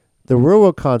 The real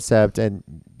world concept, and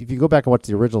if you go back and watch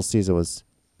the original season, was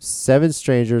 7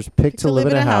 strangers picked to live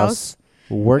in a house,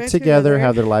 work together,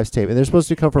 have their lives taped. And they're supposed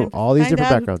to come from all these Find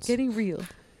different out backgrounds. Getting real.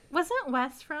 Wasn't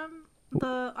Wes from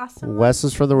the Austin one? Wes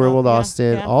was from the Real World yeah,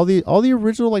 Austin. yeah. All the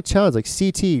original like challenge, like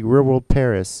CT, Real World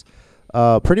Paris.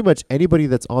 Pretty much anybody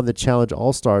that's on the Challenge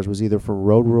All Stars was either from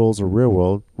Road Rules or Real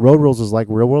World. Road Rules is like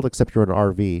Real World, except you're in an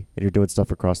RV and you're doing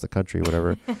stuff across the country,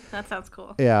 whatever. That sounds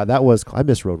cool. Yeah, that was. I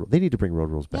miss Road Rules. They need to bring Road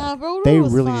Rules back. Yeah, Road They Rule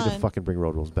was really need to fun. fucking bring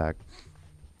Road Rules back.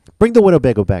 Bring the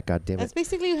Winnebago back, goddammit. That's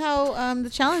basically how the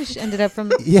challenge ended up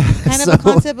from. Yeah, Kind so- of a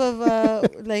concept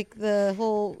of like the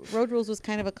whole Road Rules was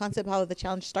kind of a concept how the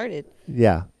challenge started.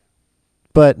 Yeah,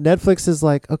 but Netflix is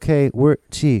like, okay,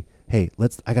 hey,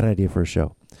 I got an idea for a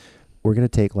show. We're gonna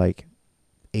take like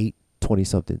 8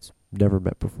 20-somethings never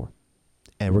met before,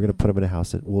 and we're gonna put them in a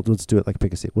house, and let's do it like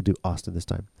pick a state. We'll do Austin this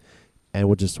time, and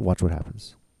we'll just watch what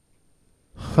happens.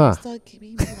 Huh? I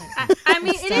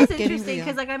mean, it Stop is getting interesting real.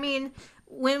 because, like, I mean,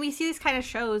 when we see these kind of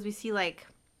shows, we see like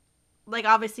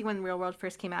obviously when Real World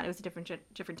first came out, it was a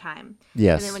different time.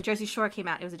 Yes. And then when Jersey Shore came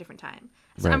out, it was a different time.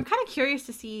 So Right. I'm kind of curious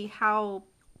to see how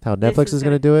Netflix this is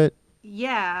gonna do it.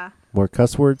 Yeah. More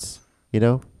cuss words.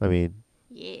 I mean.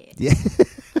 Yeah. Yeah.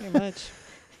 Pretty much.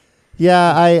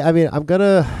 Yeah, I mean, I'm not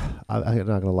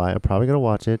gonna lie. I'm probably gonna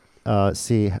watch it.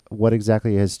 See what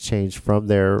exactly has changed from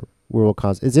their rural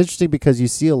concept. It's interesting because you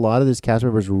see a lot of these cast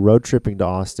members road tripping to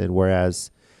Austin,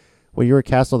 whereas when you were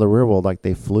cast on the Real World, like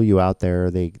they flew you out there,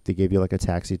 they gave you like a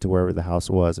taxi to wherever the house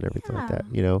was and everything like that.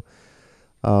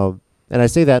 And I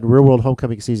say that Real World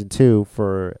Homecoming season 2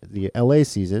 for the LA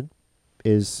season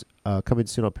is coming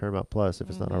soon on Paramount Plus if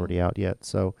it's not already out yet.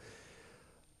 So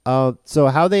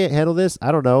how they handle this,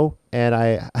 I don't know. And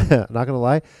I'm not gonna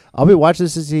lie, I'll be watching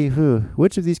this to see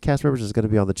which of these cast members is going to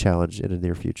be on the challenge in the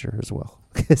near future as well.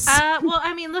 Well,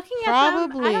 I mean, looking at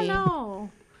them, I don't know.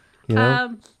 You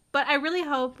know? But I really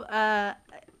hope. I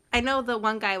know the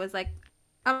one guy was like,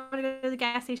 "I'm gonna go to the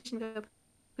gas station to go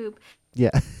poop."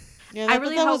 Yeah. Yeah, I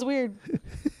really that was hope weird.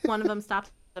 one of them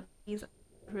stopped. He's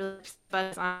really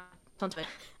buzz on.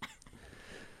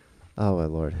 Oh my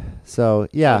lord. So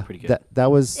yeah, pretty good.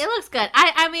 that was. It looks good.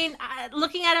 I mean,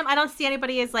 looking at him, I don't see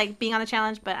anybody as like being on the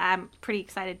challenge, but I'm pretty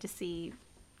excited to see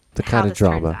The how kind of this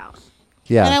turns drama. out.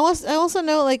 Yeah. And I also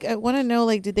know, like, I want to know,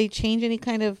 like, did they change any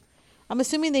kind of? I'm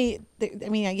assuming they I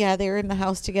mean, yeah, they were in the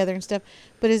house together and stuff.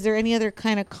 But is there any other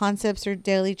kind of concepts or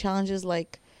daily challenges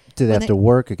like? Did they when have to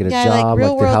work or get a yeah, job Real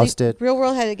like their World, house did? Real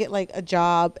World had to get like a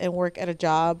job and work at a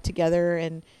job together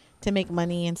and to make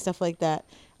money and stuff like that.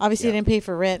 Obviously, they didn't pay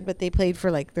for rent, but they paid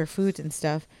for like their foods and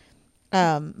stuff.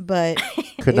 But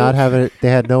could not have it. They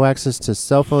had no access to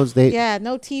cell phones. They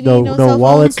no TV, no cell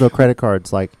wallets, phone. no credit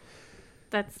cards. Like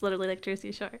That's literally like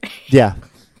Jersey Shore. yeah,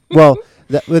 well,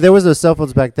 there was no cell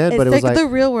phones back then, but it was like the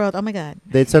real world. Oh my god!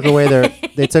 They took away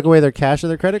their cash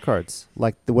and their credit cards.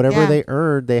 Like whatever they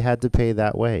earned, they had to pay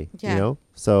that way. Yeah. You know,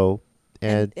 so.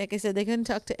 And like I said, they couldn't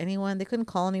talk to anyone. They couldn't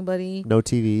call anybody. No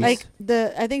TVs. Like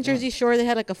I think Jersey Shore, they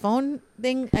had like a phone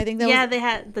thing. I think that they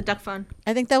had the duck phone.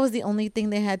 I think that was the only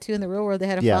thing they had too in the real world. They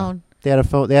had a phone. They had a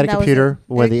phone. They had a computer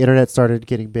when the internet started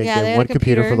getting big. Yeah, they had one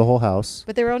computer for the whole house.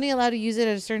 But they were only allowed to use it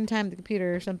at a certain time, the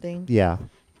computer or something. Yeah.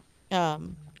 So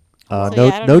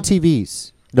no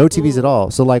TVs. No TVs at all.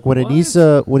 So like when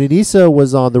Anissa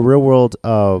was on the Real World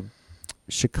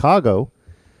Chicago,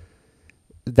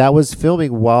 that was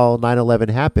filming while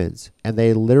 9/11 happens, and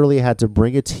they literally had to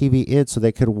bring a TV in so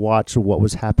they could watch what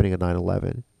was happening at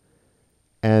 9/11.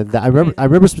 And I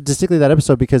remember distinctly that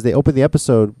episode because they opened the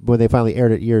episode when they finally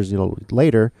aired it years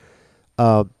later.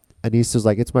 Anissa's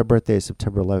like, "It's my birthday,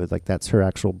 September 11th." Like that's her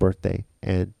actual birthday,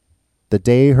 and the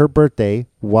day her birthday,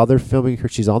 while they're filming her,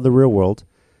 she's on the Real World.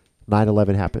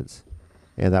 9/11 happens,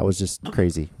 and that was just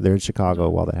crazy. They're in Chicago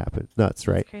while that happened. Nuts,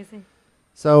 right? That's crazy.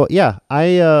 So yeah,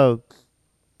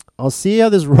 I'll see how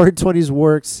this Roaring Twenties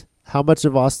works. How much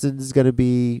of Austin is going to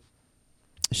be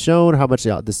shown? How much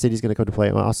the city's going to come to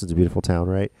play? Well, Austin's a beautiful town,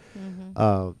 right?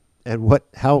 Mm-hmm. And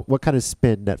what kind of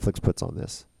spin Netflix puts on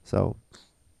this? So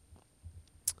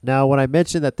now, when I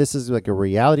mentioned that this is like a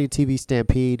reality TV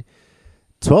stampede,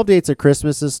 12 Dates of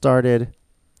Christmas has started.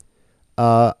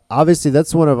 Obviously,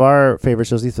 that's one of our favorite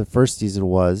shows. At least the first season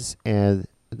was, and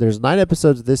there's 9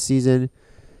 episodes this season.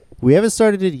 We haven't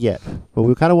started it yet, but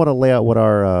we kind of want to lay out what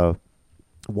our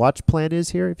watch plan is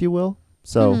here, if you will.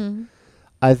 So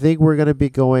I think we're going to be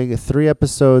going 3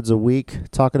 episodes a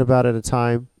week, talking about it at a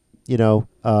time,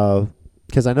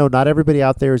 because I know not everybody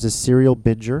out there is a serial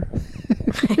binger.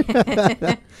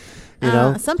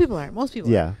 Some people are. Most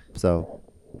people are. So,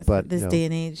 but this day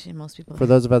and age, and most people for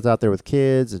those of us out there with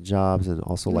kids and jobs and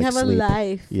also we have sleep. A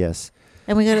life. Yes.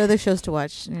 And we got other shows to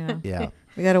watch, Yeah.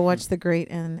 We got to watch The Great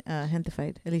and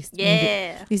Hentified. At least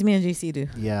at least me and JC do.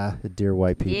 Yeah, the Dear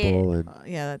White People and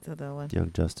that's the one.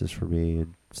 Young Justice for me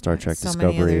and Star Trek so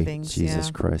Discovery. Many other things,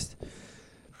 Jesus Christ.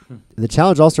 The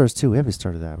Challenge All-Stars 2, we haven't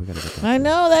started that. We got to get that. I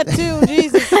know that too.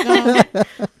 Jesus. No.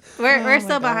 We're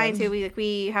still behind too.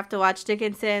 We have to watch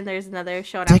Dickinson. There's another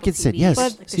show on Dickinson, Apple TV, yes.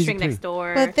 like The String Next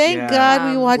Door. But thank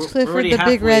God we watched Clifford the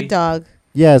Big Red Dog.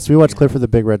 Yes, we watched Clifford the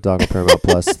Big Red Dog on Paramount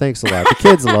Plus. Thanks a lot. The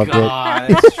kids loved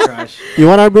God, it. That's trash. You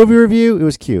want our movie review? It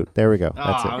was cute. There we go.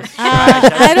 That's it.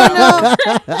 I don't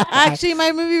know. Actually,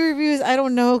 my movie reviews, I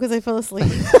don't know because I fell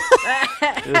asleep.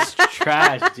 It was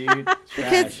trash, dude.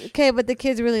 Trash. But the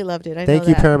kids really loved it. Thank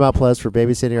you, Paramount Plus, for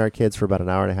babysitting our kids for about an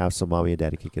hour and a half so mommy and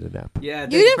daddy could get a nap. Yeah,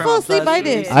 you didn't fall asleep. I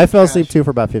did. I fell asleep too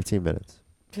for about 15 minutes.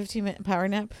 15-minute power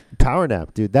nap. Power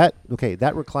nap, dude. That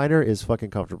recliner is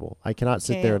fucking comfortable. I cannot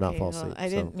sit there and not fall asleep. I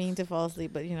didn't mean to fall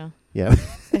asleep, but yeah,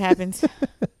 it happens.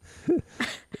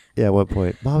 Yeah, at one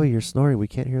point, Mommy, you're snoring. We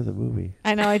can't hear the movie.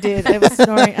 I know I did. I was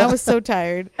snoring. I was so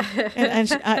tired. And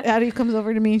Addie comes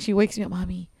over to me and she wakes me up.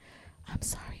 Mommy, I'm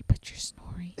sorry, but you're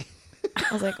snoring.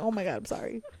 I was like, oh my God, I'm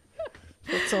sorry.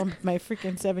 So my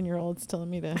freaking 7-year-old's telling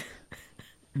me to.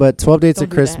 But 12 Dates of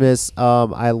Christmas,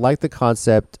 I like the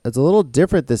concept. It's a little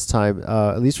different this time,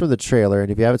 at least from the trailer. And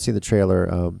if you haven't seen the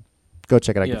trailer, go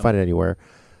check it out. You can find it anywhere.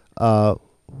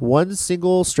 One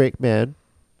single straight man,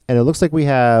 and it looks like we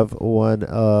have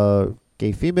one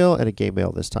gay female and a gay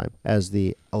male this time as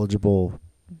the eligible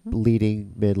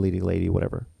leading lady,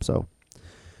 whatever. So,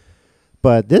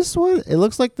 but this one, it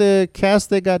looks like the cast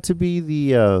that got to be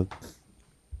the,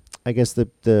 I guess the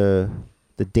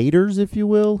daters, if you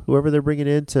will, whoever they're bringing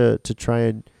in to try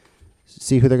and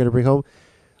see who they're going to bring home.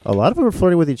 A lot of them are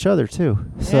flirting with each other too.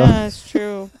 So yeah, that's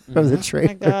true. From the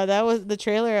trailer. Oh my God, that was the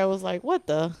trailer. I was like, what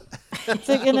the? It's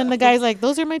like, and then the guy's like,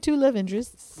 those are my 2 love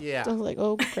interests. Yeah. So I was like,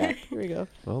 oh crap, here we go.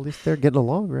 Well, at least they're getting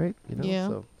along, right? Yeah.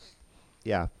 So,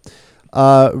 yeah.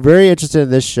 Very interested in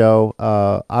this show.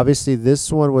 Obviously,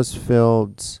 this one was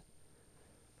filmed.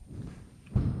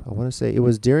 I want to say it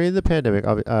was during the pandemic.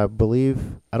 I believe.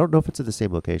 I don't know if it's at the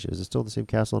same location. Is it still the same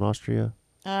castle in Austria?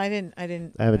 I didn't.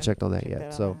 I haven't checked on that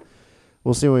yet. So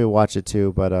we'll see when we watch it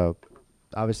too. But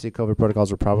obviously, COVID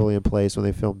protocols were probably in place when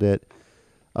they filmed it.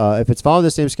 If it's following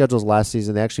the same schedule as last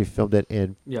season, they actually filmed it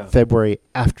in February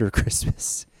after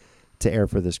Christmas to air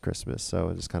for this Christmas. So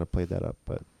I just kind of played that up.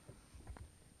 But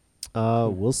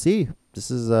we'll see. This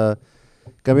is gonna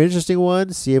be an interesting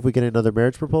one. See if we get another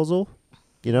marriage proposal.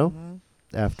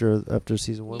 After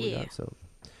season 1 we got. So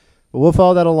But we'll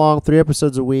follow that along, 3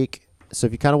 episodes a week. So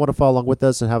if you kind of want to follow along with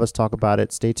us and have us talk about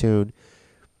it, stay tuned.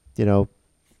 You know,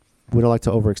 we don't like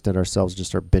to overextend ourselves and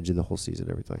just start binging the whole season,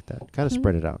 everything like that. Kind of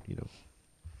spread it out, you know.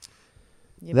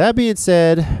 Yep. That being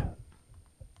said,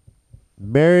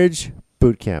 marriage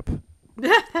boot camp.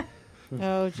 Oh,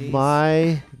 jeez.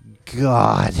 My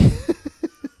God.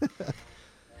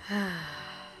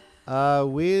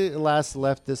 We last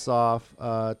left this off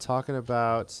talking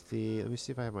about let me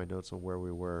see if I have my notes on where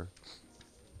we were.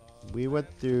 We went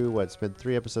through, it's been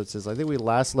 3 episodes since. I think we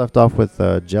last left off with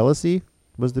jealousy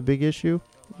was the big issue.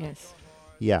 Yes.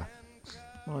 Yeah.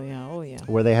 Oh, yeah. Oh, yeah.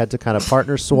 Where they had to kind of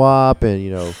partner swap and,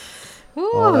 you know,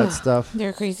 all that stuff.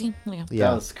 They're crazy. Yeah.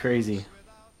 That was crazy.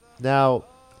 Now.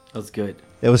 That was good.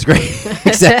 It was great.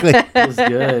 Exactly. It was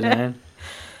good, man.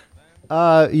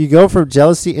 You go from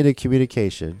jealousy into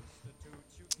communication.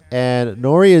 And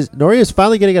Nori is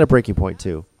finally getting at a breaking point,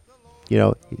 too. You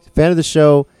know, he's a fan of the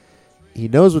show. He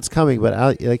knows what's coming,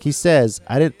 but like he says,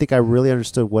 I didn't think I really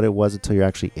understood what it was until you're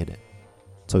actually in it.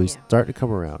 So he's starting to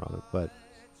come around on it.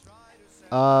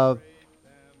 But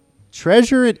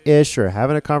Treasure and Ish are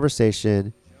having a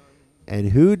conversation, and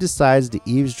who decides to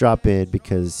eavesdrop in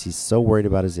because he's so worried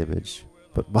about his image?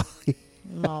 But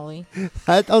Molly.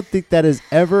 I don't think that has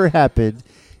ever happened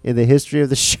in the history of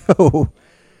the show.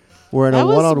 We're in a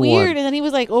one-on-one. That was weird, and then he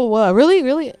was like, "Oh, wow, really,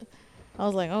 really?" I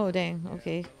was like, "Oh, dang,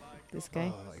 okay, this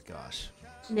guy." Oh my gosh.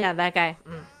 Yeah, that guy.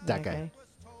 That guy.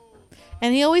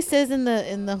 And he always says in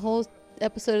the whole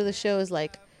episode of the show is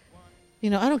like, you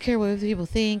know, I don't care what other people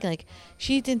think. Like,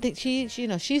 she didn't think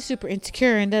she's super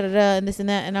insecure and da da da and this and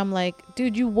that. And I'm like,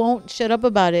 dude, you won't shut up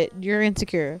about it. You're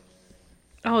insecure.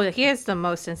 Oh, he is the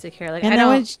most insecure. Like, and I then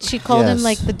don't. when she called him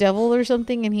like the devil or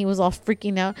something, and he was all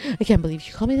freaking out. I can't believe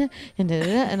you called me that. And da da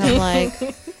da. And I'm like,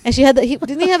 and she had that.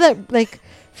 Didn't he have that like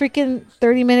freaking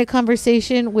 30-minute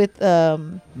conversation with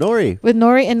Nori? With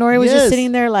Nori, and Nori was just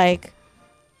sitting there like,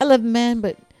 I love man,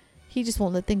 but he just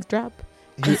won't let things drop.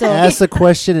 He asks a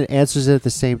question and answers it at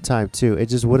the same time too. It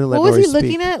just wouldn't let Nori speak. What was he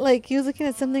looking at? Like, he was looking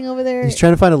at something over there. He's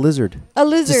trying to find a lizard. A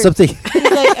lizard. Just something.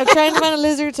 He's like, I'm trying to find a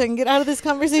lizard so I can get out of this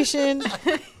conversation.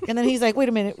 And then he's like, wait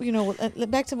a minute, you know,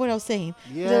 back to what I was saying.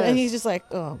 Yes. And he's just like,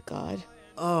 oh God.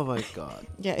 Oh my God.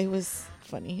 Yeah, it was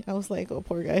funny. I was like, oh,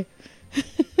 poor guy.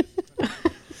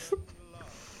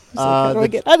 How do I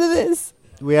get out of this?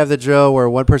 We have the drill where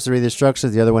one person reads the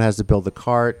instructions, the other one has to build the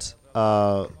cart.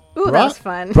 Ooh, that was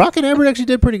fun. Brock and Amber actually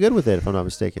did pretty good with it, if I'm not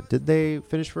mistaken. Did they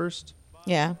finish first?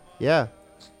 Yeah. Yeah.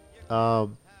 Oh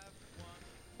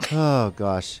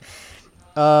gosh.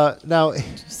 Now,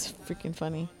 it's freaking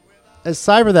funny.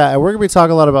 Aside from that, we're gonna be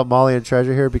talking a lot about Molly and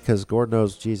Treasure here because Gordon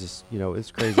knows, Jesus, you know,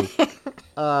 it's crazy.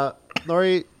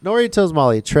 Nori tells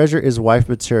Molly Treasure is wife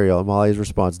material, and Molly's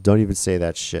response, "Don't even say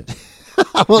that shit."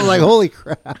 I was like, "Holy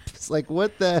crap!" It's like,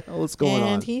 what the hell is going on?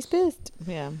 And he's pissed.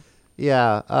 Yeah.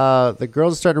 Yeah, the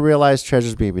girls are starting to realize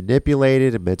Treasure's being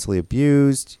manipulated and mentally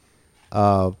abused.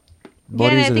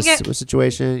 Moni's in a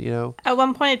situation, you know. At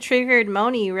one point, it triggered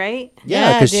Moni, right?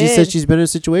 Yeah, because she said she's been in a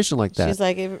situation like that. She's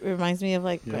like, it reminds me of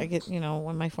like, I get, you know,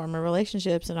 one of my former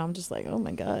relationships, and I'm just like, oh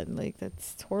my God, like,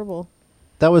 that's horrible.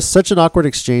 That was such an awkward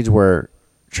exchange where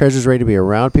Treasure's ready to be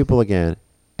around people again,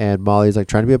 and Molly's like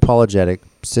trying to be apologetic,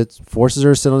 forces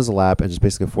her to sit on his lap, and just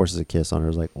basically forces a kiss on her.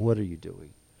 Is like, what are you doing?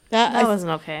 That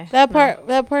wasn't okay. That part,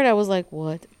 I was like,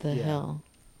 what the hell?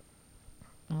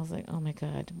 I was like, oh my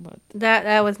God. What?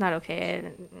 That was not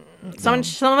okay. So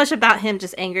much about him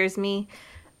just angers me.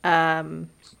 Yeah,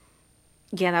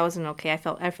 that wasn't okay. I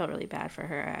felt really bad for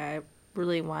her. I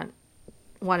really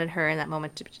wanted her in that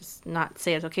moment to just not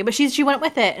say it's okay. But she went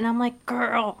with it, and I'm like,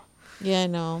 girl. Yeah, I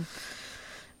know.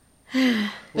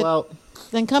 Well,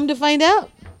 then come to find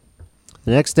out.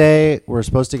 The next day, we're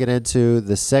supposed to get into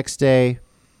the sex day.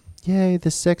 Yay, the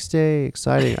sex day.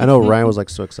 Exciting. I know Ryan was like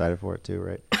so excited for it too,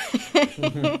 right?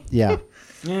 Yeah.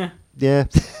 Yeah. Yeah.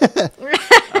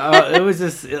 It was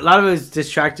just, a lot of it was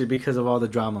distracted because of all the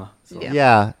drama. So.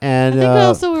 Yeah. And I think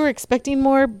also we were expecting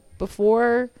more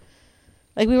before.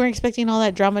 Like, we weren't expecting all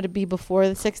that drama to be before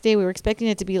the sex day. We were expecting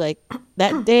it to be like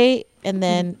that day and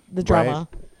then the drama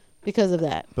because of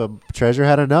that. But Treasure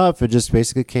had enough and just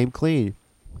basically came clean.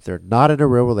 They're not in a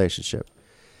real relationship.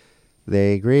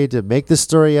 They agreed to make this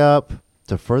story up,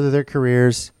 to further their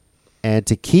careers, and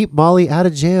to keep Molly out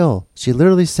of jail. She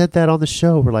literally said that on the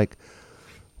show. We're like,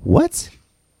 what?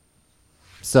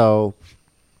 So,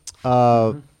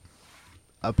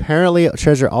 apparently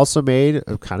Treasure also made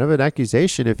kind of an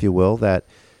accusation, if you will, that,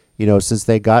 you know, since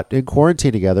they got in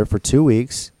quarantine together for 2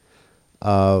 weeks,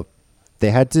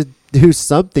 they had to do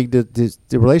something to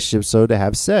the relationship, so to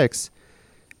have sex,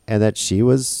 and that she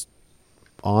was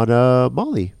on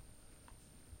Molly.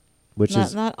 which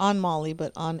is not on Molly,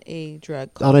 but on a drug.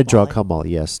 on a drug Molly. called Molly.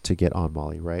 Yes, to get on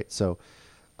Molly, right? So,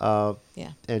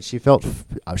 Yeah, and she felt.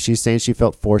 She's saying she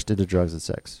felt forced into drugs and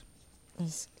sex.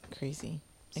 that's crazy.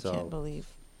 I So- can't believe.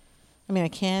 I mean, I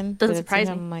can. Doesn't but at the same surprise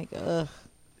time, me. I'm like, ugh.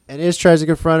 And Ish tries to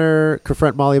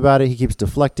confront Molly about it. He keeps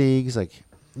deflecting. He's like,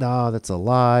 "No, that's a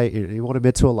lie." He won't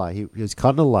admit to a lie. He's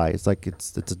caught in a lie. It's like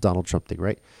it's a Donald Trump thing,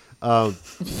 right?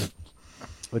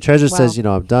 But Treasure says,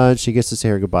 Wow. I'm done. She gets to say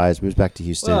her goodbyes, moves back to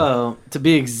Houston. Well, to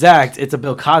be exact, it's a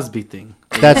Bill Cosby thing.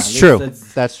 That's Yeah, true.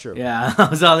 That's true. Yeah.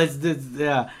 So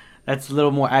that's a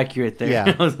little more accurate there.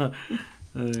 Yeah.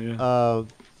 Yeah.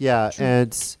 Yeah,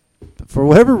 and for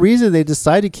whatever reason, they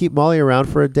decide to keep Molly around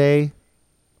for a day.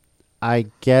 I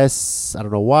guess I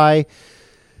don't know why.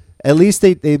 At least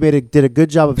they did a good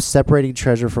job of separating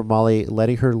Treasure from Molly,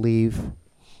 letting her leave,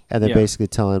 and then Yeah. basically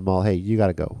telling Molly, "Hey, you got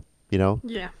to go."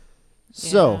 Yeah.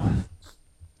 So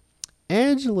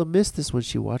Angela missed this when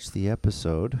she watched the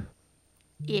episode,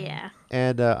 Yeah.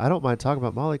 and I don't mind talking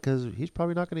about Molly because he's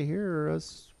probably not going to hear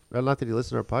us. Well, not that he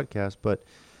listens to our podcast, but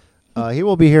he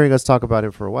won't be hearing us talk about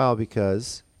him for a while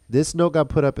because this note got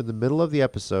put up in the middle of the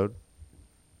episode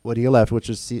when he left, which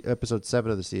was episode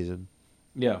 7 of the season.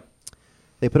 Yeah.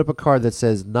 They put up a card that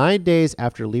says, 9 days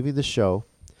after leaving the show,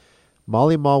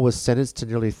 Molly Mall was sentenced to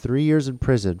nearly 3 years in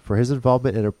prison for his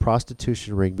involvement in a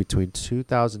prostitution ring between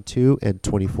 2002 and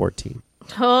 2014.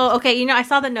 Oh, okay. I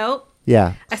saw the note.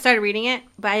 Yeah. I started reading it,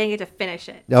 but I didn't get to finish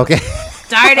it. Okay.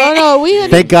 Darn it. Oh no, we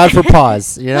had. Thank God for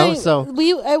pause, Like, So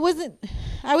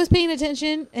I was paying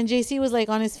attention, and JC was like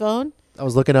on his phone, I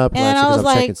was looking up, and I was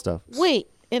checking like, stuff. wait.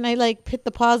 And I like hit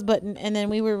the pause button, and then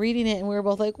we were reading it, and we were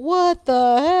both like, "What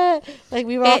the heck?" Like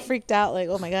we were all It- freaked out, like,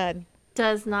 "Oh my god!"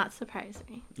 Does not surprise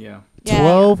me. Yeah. Yeah.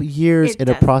 12 years It in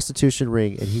a does. prostitution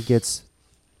ring, and he gets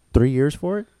 3 years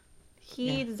for it?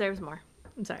 He deserves more.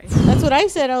 I'm sorry. That's what I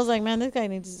said. I was like, "Man, this guy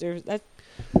needs to deserve that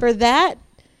for that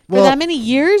Well- for that many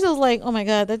years." I was like, "Oh my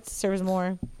god, that deserves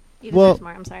more." He Well- deserves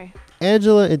more. I'm sorry.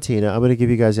 Angela and Tina, I'm going to give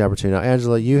you guys the opportunity. Now,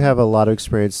 Angela, you have a lot of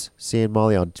experience seeing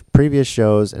Molly on previous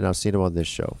shows, and I've seen him on this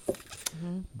show.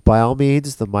 By all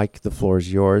means, the floor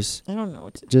is yours. I don't know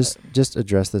what to Just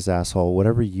address this asshole.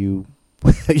 Whatever your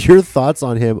thoughts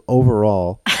on him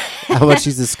overall, how much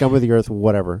he's the scum of the earth,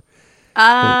 whatever.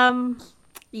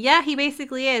 Yeah, he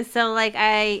basically is. So like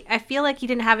I feel like he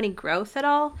didn't have any growth at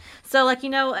all. So like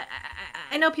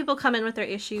I know people come in with their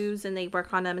issues and they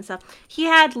work on them and stuff. He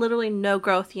had literally no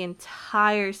growth the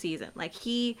entire season. Like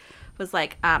he was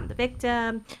like, I'm the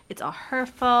victim. It's all her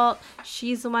fault.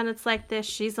 She's the one that's like this.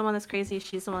 She's the one that's crazy.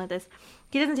 She's the one like this.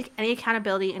 He doesn't take any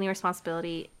accountability, any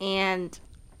responsibility, and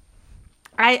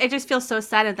I just feel so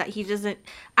saddened that he doesn't.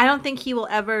 I don't think he will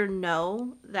ever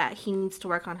know that he needs to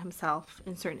work on himself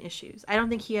in certain issues. I don't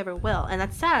think he ever will, and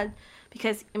that's sad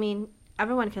because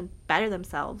everyone can better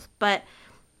themselves. But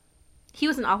he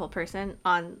was an awful person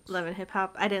on Love and Hip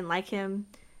Hop. I didn't like him,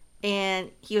 and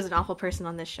he was an awful person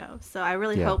on this show. So I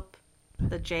really hope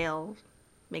the jail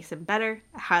makes him better.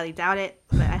 I highly doubt it,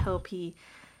 but I hope he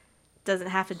doesn't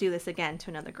have to do this again to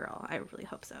another girl. I really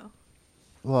hope so.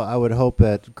 Well, I would hope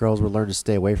that girls would learn to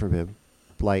stay away from him.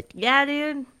 Like, Yeah,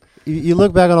 dude. you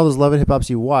look back on all those Love and Hip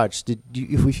Hops you watched.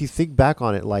 If you think back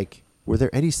on it, like, were there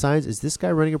any signs? Is this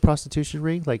guy running a prostitution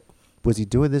ring? Like, was he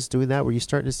doing this, doing that? Were you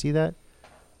starting to see that?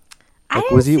 Like,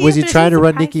 was he trying to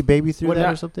run Nikki Baby through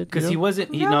that or something? Because he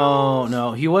wasn't. He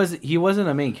wasn't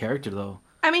a main character though.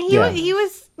 I mean, he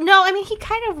was. He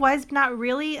kind of was, but not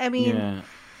really. I mean, Yeah.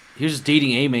 He was just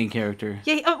dating a main character.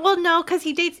 yeah. Well, no, because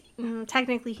he dates.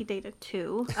 Technically, he dated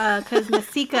two. Because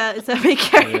Masika is a main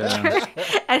character,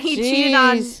 and he cheated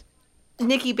on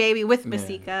Nikki Baby with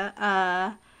Masika.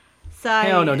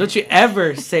 Hell no! Don't you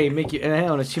ever say Mickey?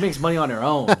 Hell no! She makes money on her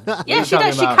own. Yeah, she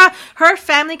does. Her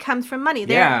family comes from money.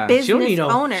 They're business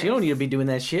owners. She don't need to be doing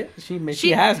that shit. She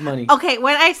has money. Okay,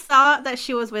 when I saw that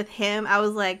she was with him, I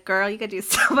was like, "Girl, you could do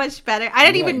so much better." I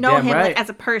didn't even know him like as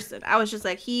a person. I was just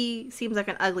like, he seems like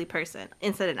an ugly person,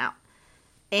 inside and out.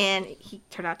 And he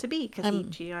turned out to be because he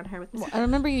cheated on her with. Well, I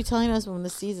remember you telling us when the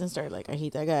season started, like, I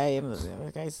hate that guy, and the other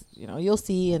guys, you'll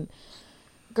see. And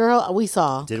girl, we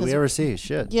saw. Did we ever see?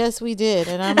 Shit. Yes, we did.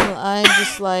 And I'm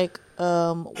just like,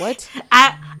 what?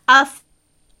 I'll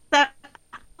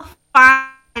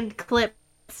find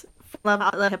clips from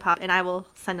Love Hip Hop, and I will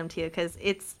send them to you because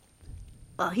it's.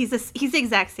 Well, he's the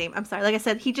exact same. I'm sorry. Like I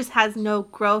said, he just has no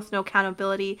growth, no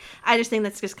accountability. I just think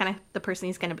that's just kind of the person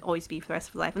he's going to always be for the rest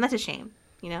of his life, and that's a shame.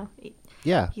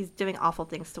 Yeah. He's doing awful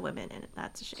things to women, and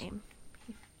that's a shame.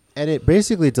 And it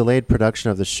basically delayed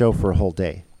production of the show for a whole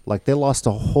day. Like, they lost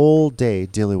a whole day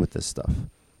dealing with this stuff.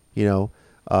 They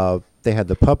had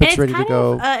the puppets ready to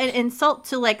go. An insult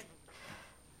to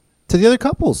To the other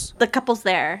couples. The couples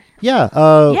there. Yeah.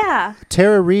 Yeah.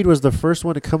 Tara Reid was the first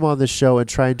one to come on the show and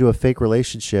try and do a fake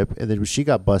relationship, and then she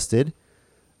got busted.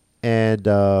 And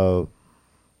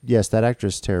yes, that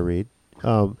actress Tara Reid.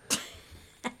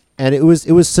 And it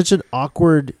was such an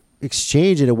awkward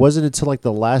exchange, and it wasn't until like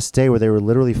the last day where they were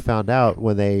literally found out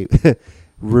when they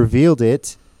revealed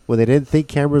it, when they didn't think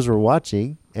cameras were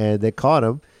watching, and they caught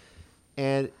him.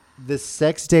 And the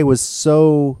sex day was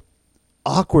so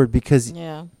awkward because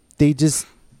they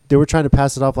were trying to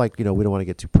pass it off like, we don't want to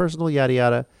get too personal, yada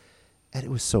yada, and it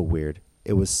was so weird.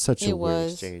 It was such a weird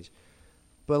exchange.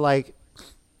 But like,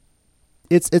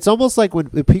 it's almost like when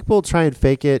people try and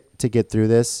fake it to get through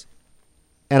this.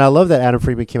 And I love that Adam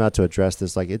Friedman came out to address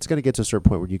this. Like, it's going to get to a certain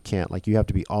point where you can't. Like, you have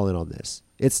to be all in on this.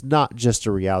 It's not just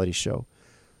a reality show.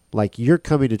 Like, you're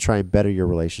coming to try and better your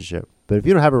relationship. But if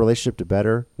you don't have a relationship to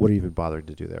better, what are you even bothering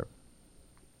to do there?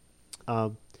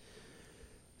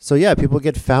 So, yeah, people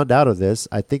get found out of this.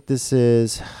 I think this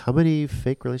is... How many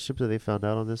fake relationships have they found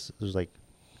out on this? There's like...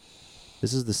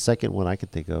 This is the second one I can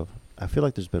think of. I feel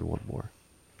like there's been one more.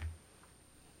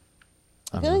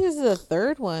 I feel like this is the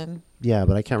third one. Yeah,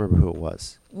 but I can't remember who it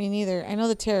was. Me neither. I know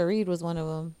that Tara Reid was one of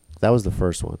them. That was the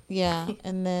first one. Yeah,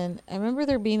 and then I remember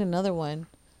there being another one.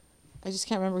 I just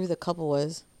can't remember who the couple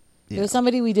was. Yeah. It was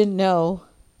somebody we didn't know.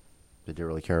 Didn't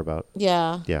really care about.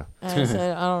 Yeah. Yeah. I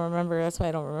said, I don't remember. That's why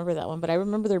I don't remember that one. But I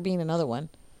remember there being another one.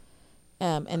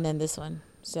 And then this one.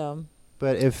 So.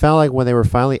 But it felt like when they were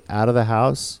finally out of the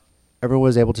house, everyone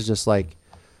was able to just like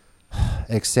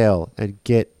exhale and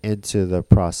get into the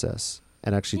process.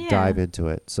 And actually dive into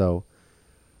it. So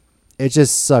it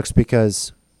just sucks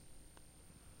because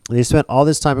they spent all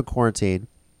this time in quarantine.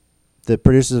 The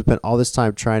producers have spent all this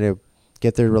time trying to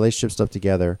get their relationship stuff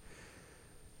together.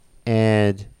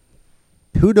 And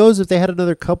who knows if they had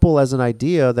another couple as an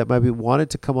idea that might be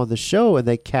wanted to come on the show and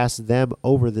they cast them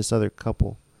over this other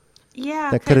couple.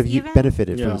 Yeah. That could have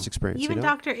benefited from this experience. Even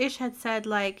Dr. Ish had said,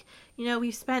 like,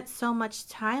 we've spent so much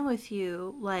time with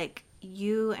you, like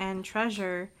you and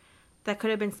Treasure, that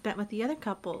could have been spent with the other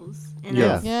couples. And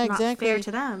it's not exactly. fair to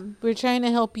them. We're trying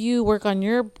to help you work on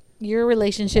your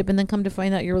relationship and then come to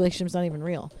find out your relationship's not even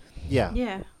real. Yeah.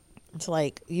 Yeah. It's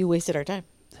like you wasted our time.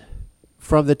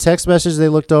 From the text message they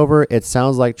looked over, it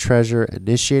sounds like Treasure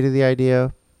initiated the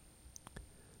idea.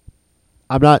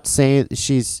 I'm not saying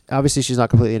she's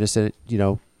not completely innocent.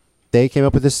 They came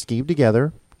up with this scheme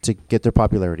together to get their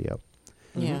popularity up.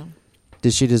 Yeah.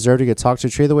 Did she deserve to get talked to a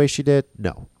tree the way she did?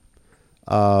 No.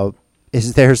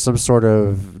 Is there some sort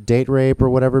of date rape or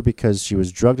whatever because she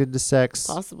was drugged into sex?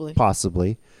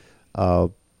 Possibly.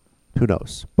 Who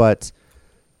knows? But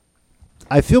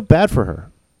I feel bad for her.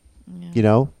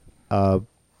 Yeah.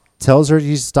 Tells her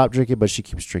he's stopped drinking, but she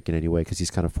keeps drinking anyway because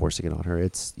he's kind of forcing it on her.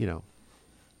 It's,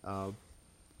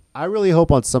 I really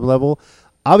hope on some level.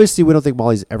 Obviously, we don't think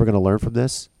Molly's ever going to learn from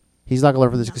this. He's not going to learn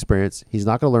from this experience. He's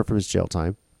not going to learn from his jail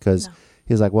time because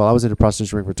he's like, well, I was in a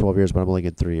prostitution ring for 12 years, but I'm only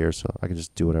getting 3 years, so I can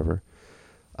just do whatever.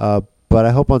 But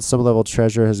I hope on some level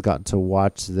Treasure has gotten to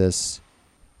watch this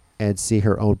and see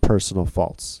her own personal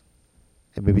faults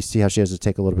and maybe see how she has to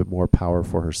take a little bit more power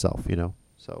for herself,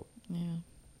 So,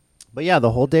 But yeah,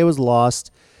 the whole day was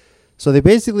lost. So they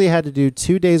basically had to do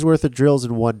 2 days worth of drills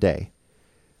in 1 day.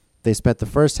 They spent the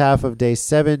first half of day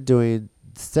 7 doing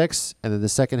sex and then the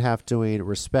second half doing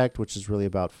respect, which is really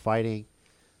about fighting.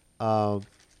 And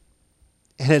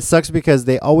it sucks because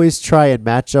they always try and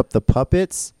match up the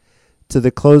puppets to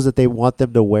the clothes that they want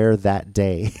them to wear that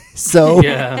day. So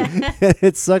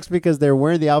it sucks because they're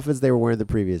wearing the outfits they were wearing the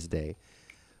previous day.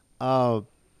 Now,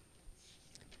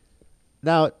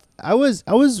 I was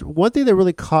one thing that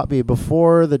really caught me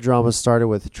before the drama started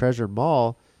with Treasure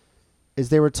Mall is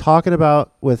they were talking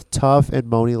about with Tuff and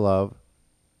Moni Love.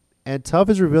 And Tuff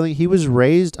is revealing he was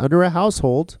raised under a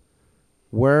household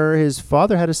where his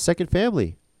father had a second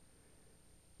family.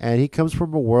 And he comes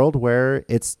from a world where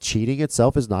it's cheating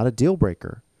itself is not a deal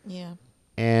breaker. Yeah.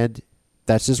 And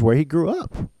that's just where he grew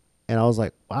up. And I was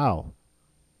like, wow,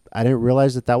 I didn't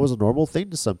realize that was a normal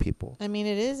thing to some people. I mean,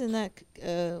 it is in that,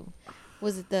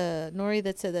 was it the Nori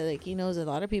that said that like he knows a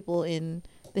lot of people in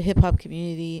the hip hop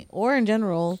community or in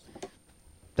general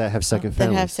that have second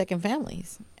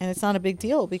families. And it's not a big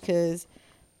deal because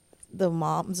the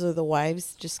moms or the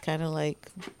wives just kind of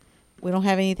like, we don't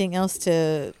have anything else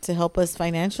to help us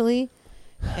financially.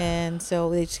 And so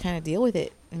they just kind of deal with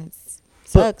it. And it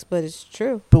sucks, but it's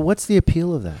true. But what's the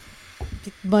appeal of that?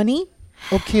 Money?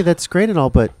 Okay, that's great and all,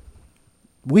 but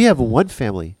we have one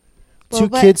family. 2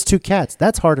 kids, 2 cats.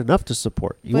 That's hard enough to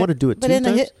support. You want to do it 2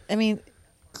 times?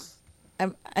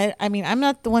 I'm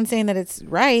not the one saying that it's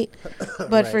right,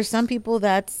 but for some people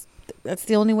that's that's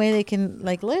the only way they can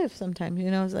like live. Sometimes,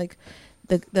 you know, it's like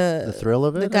the thrill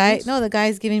of it. The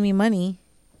guy's giving me money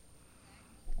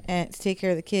and to take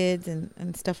care of the kids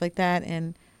and stuff like that,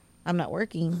 and I'm not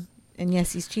working. And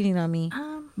yes, he's cheating on me,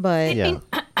 but Yeah.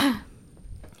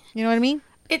 you know what I mean.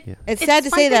 Yeah. It's sad to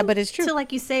say that, but it's true. So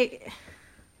like you say,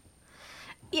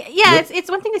 yeah, it's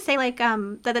one thing to say like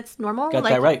that it's normal. Got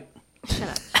like, that right.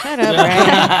 Shut up,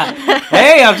 Ryan.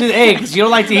 Hey, I'm just because you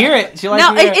don't like to hear it. She likes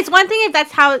No, to hear it's one thing if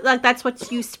that's how like that's what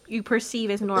you perceive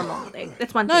as normal. Like,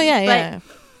 that's one thing. No, yeah.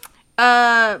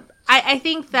 I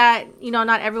think that, you know,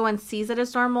 not everyone sees it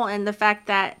as normal, and the fact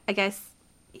that I guess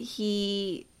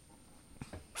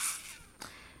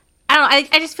I don't know,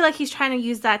 I just feel like he's trying to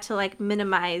use that to like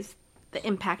minimize the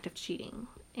impact of cheating,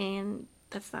 and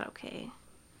that's not okay.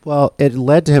 Well, it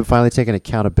led to him finally taking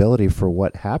accountability for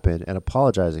what happened and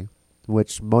apologizing,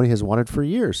 which Moni has wanted for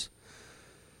years.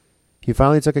 He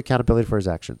finally took accountability for his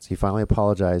actions. He finally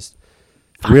apologized,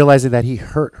 realizing that he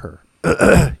hurt her.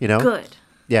 You know? Good.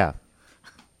 Yeah.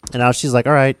 And now she's like,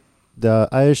 all right,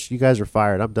 you guys are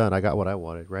fired. I'm done. I got what I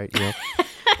wanted, right? You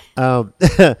know?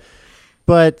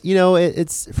 But, you know,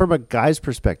 it's from a guy's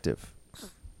perspective.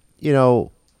 You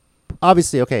know,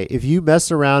 obviously, okay, if you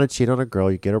mess around and cheat on a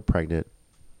girl, you get her pregnant.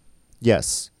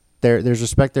 Yes, there's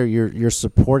respect there. You're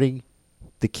supporting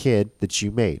the kid that you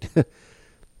made.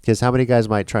 Because how many guys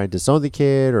might try and disown the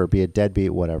kid or be a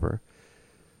deadbeat, whatever.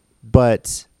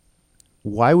 But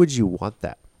why would you want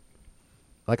that?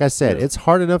 Like I said, it's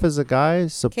hard enough as a guy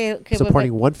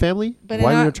supporting one family. But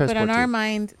why are you trying to support in our two?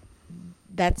 mind,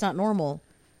 that's not normal.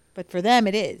 But for them,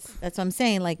 it is. That's what I'm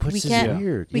saying. Like Which we is can't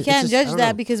weird. we It's can't just- I judge don't that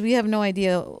know. because we have no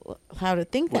idea how to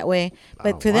think that way. I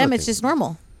But don't for them, wanna it's think. just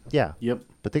normal. Yeah. Yep.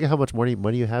 But think of how much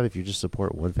money you have if you just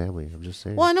support one family. I'm just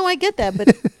saying. Well, I know I get that, but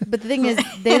the thing is,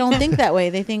 they don't think that way.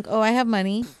 They think, oh, I have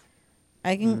money,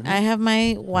 I have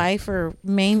my wife or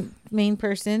main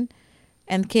person,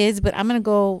 and kids, but I'm gonna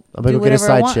go I'm gonna do go get a whatever I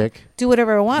side want. chick. Do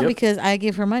whatever I want Yep. because I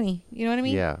give her money. You know what I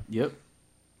mean? Yeah. Yep.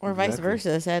 Or vice Exactly.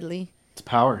 versa. Sadly, It's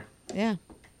power. yeah.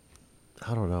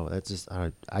 I don't know. That's just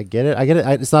I get it.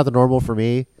 It's not the normal for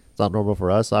me. It's not normal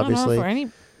for us, I don't obviously. know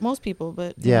for most people,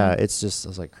 but Yeah, it's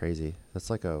like crazy. That's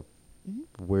like a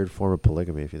weird form of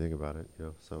polygamy if you think about it. You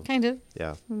know. So kind of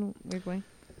yeah. in a weird way.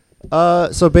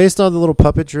 So based on the little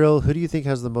puppet drill, who do you think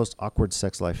has the most awkward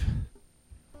sex life?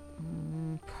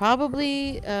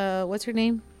 Probably what's her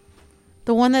name?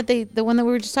 The one that we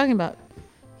were just talking about.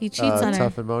 He cheats on her.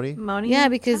 Tough and Moni. Moni? Yeah,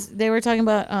 because they were talking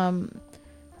about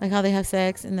like how they have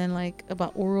sex and then like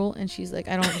about oral, and she's like,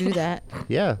 I don't do that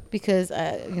Yeah. because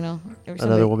you know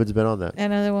Another woman's been on that.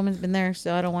 another woman's been there,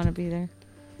 so I don't want to be there.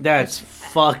 That's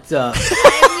fucked up.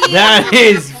 That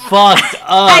is fucked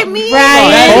up. I mean,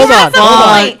 Brian, hold on,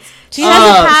 hold on. She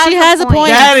has a point.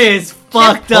 That is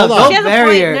fucked up. Hold on. Don't She has a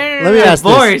bury point. her. No, no, no, Let me no. ask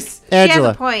Divorce. this, She has Angela.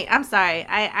 a point. I'm sorry.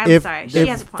 I'm If- sorry. She if-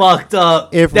 has a point. Fucked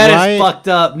up. If That is Ryan- fucked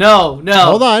up. No.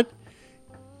 Hold on,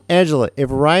 Angela. If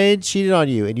Ryan cheated on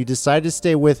you and you decided to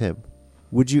stay with him,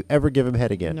 would you ever give him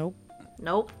head again? Nope.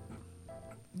 Nope.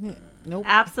 Nope.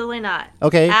 Absolutely not.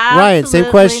 Okay, Ryan, same Absolutely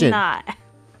question. Not.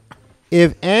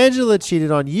 If Angela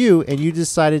cheated on you and you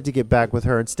decided to get back with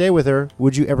her and stay with her,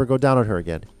 would you ever go down on her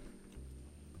again?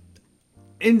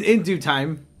 In due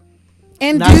time.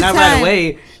 And Not right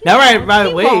away. Not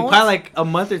right away. won't. Probably like a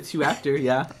month or two after.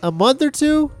 Yeah. A month or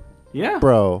two, Yeah.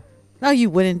 bro. No, you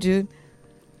wouldn't, dude.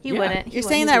 He Yeah. wouldn't. He You're wouldn't.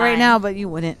 saying He's that right lying. now, but you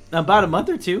wouldn't. About a month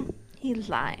or two. He's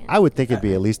lying. I would think it'd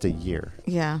be at least a year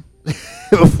Yeah.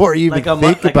 before you even Like a think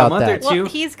month, like a about month that. or two.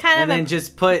 Well, he's kind and of then a,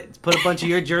 just put a bunch of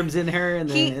your germs in her, and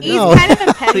then he's No. kind of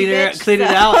a petty clean it, bitch. clean it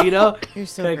so- out. You know, You're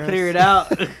so Gotta gross. clear it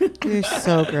out. You're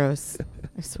so gross.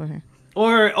 I swear.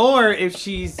 Or if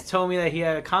she's told me that he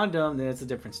had a condom, then it's a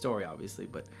different story, obviously.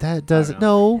 But That doesn't.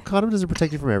 No, condom doesn't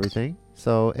protect you from everything.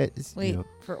 So it's Wait, you know,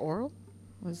 for oral?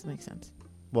 What does make sense?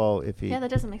 well, if he Yeah, that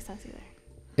doesn't make sense either.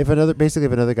 if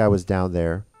another guy was down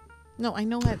there, No, I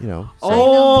know that. you know.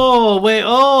 oh wait,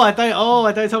 I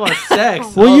thought you were talking about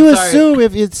sex. Well, Oh, you sorry. assume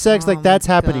if it's sex, Oh like that's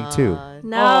my happening too. God.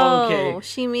 No, okay.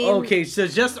 she means Okay, so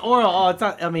just oral. Oh, it's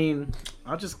not. I mean,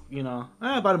 I'll just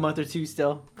about a month or two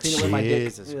still clean it with my dick.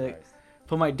 Jesus Like, Christ.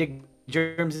 put my dick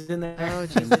germs in there. Oh,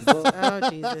 Jesus. Oh,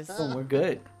 Jesus. Boom, we're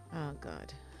good. Oh,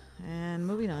 God. And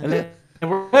moving on. And then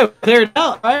we're cleared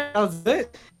out. Right, that was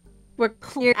it. we're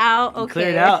cleared out. Okay.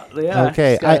 Cleared out. Yeah.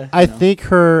 Okay, just gotta, I you know. think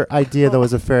her idea though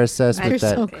was a fair assessment. You're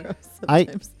that so gross I-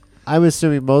 sometimes. I'm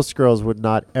assuming most girls would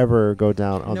not ever go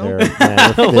down on Nope. their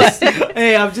man. If this-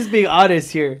 Hey, I'm just being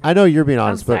honest here. I know you're being I'm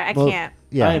honest, sorry, but I mo- can't.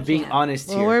 Yeah, I'm being honest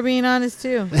Well, here. we're being honest,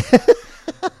 too.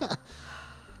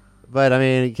 but I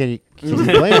mean, can you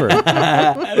blame her?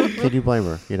 Can you blame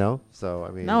her? You know. So I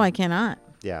mean, No, I cannot.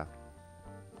 yeah.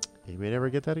 he may never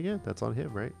get that again. That's on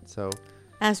him, right? So,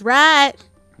 That's right,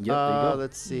 Yep, there you go.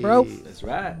 let's see. Bro. That's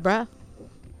right. bruh.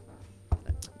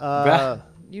 Bruh.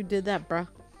 You did that, bruh.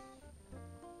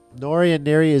 Nori and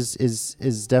Neri is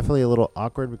definitely a little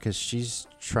awkward because she's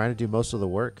trying to do most of the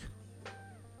work,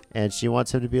 and she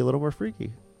wants him to be a little more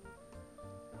freaky.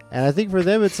 And I think for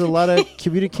them, it's a lot of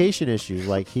communication issues.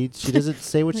 Like she doesn't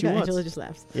say what she wants. Angela just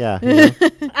laughs. Yeah. You know?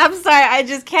 I'm sorry, I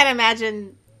just can't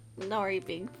imagine Nori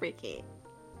being freaky.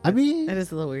 I mean, That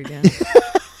is a little weird, yeah.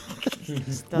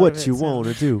 what you want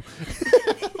to do?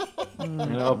 Poor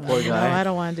No, guy. I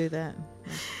don't want to do that.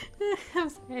 I'm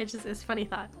sorry, it's a funny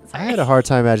thought. I Sorry. had a hard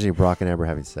time imagining Brock and Amber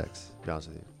having sex. To be honest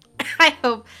with you. I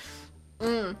hope. I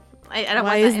don't Why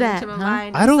want is that that, image in my huh?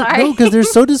 mind. I don't Sorry. know because they're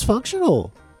so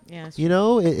dysfunctional. Yeah, it's You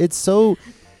know, it's so.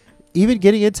 Even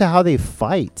getting into how they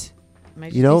fight. Might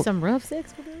You just be know- some rough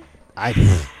sex with her.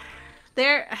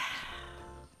 They're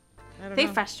I don't they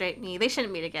know. frustrate me. They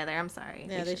shouldn't be together. I'm sorry.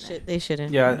 Yeah, they shouldn't. should. They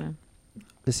shouldn't. Yeah.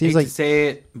 It seems Hate like to say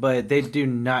it, but they do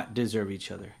not deserve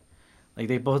each other. Like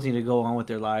they both need to go on with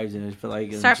their lives and feel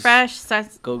like Start just fresh. Start.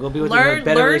 Go be with a Learn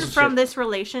better from relationship. this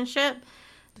relationship.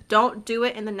 Don't do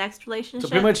it in the next relationship. So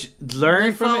pretty much learn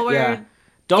Move from forward, it. Yeah.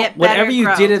 Don't get better, whatever you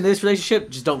grow. did in this relationship,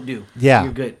 just don't do. Yeah.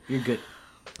 You're good. You're good.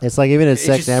 it's like even in It's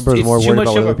sex, just- Amber is it's more too worried much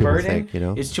about what of a other people burden. think. You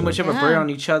know, It's too much of a Yeah. burden on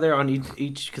each other, on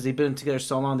each because they've been together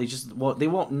so long. They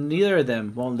won't. Neither of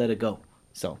them won't let it go.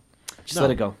 So just No.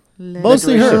 let it go.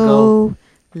 Mostly Let the her. relationship go.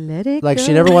 Let it Like go.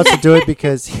 she never wants to do it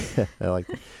because I like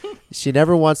that. She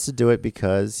never wants to do it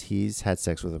because he's had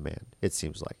sex with a man. It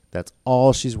seems like that's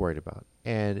all she's worried about.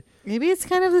 And Maybe it's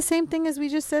kind of the same thing as we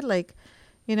just said. Like,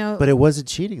 you know. but it wasn't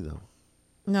cheating though.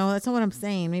 No, that's not what I'm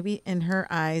saying. Maybe in her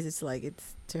eyes, it's like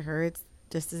to her, it's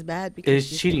just as bad because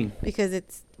It's cheating. Because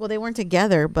it's they weren't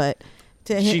together, but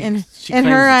She in claims her it's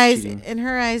eyes, cheating. in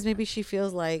her eyes, maybe she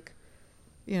feels like,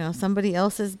 somebody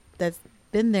else that's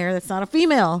been there that's not a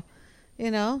female.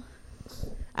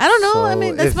 I don't know. I So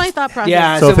mean, that's if- my thought process.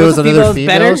 Yeah. So if it was was the another female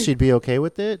female, better? she'd be okay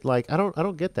with it. Like I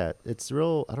don't get that. It's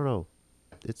real. I don't know.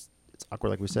 It's awkward,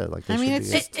 like we said. Like they I mean,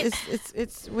 should it's be- just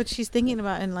it's what she's thinking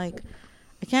about, and like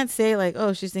I can't say like,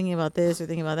 oh, she's thinking about this or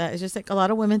thinking about that. It's just like a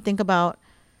lot of women think about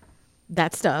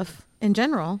that stuff in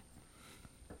general,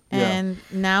 Yeah. and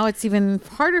now it's even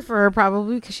harder for her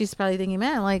probably because she's probably thinking,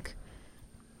 man, like,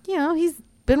 he's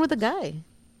been with a guy.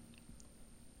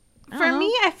 I For don't know.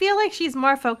 me, I feel like she's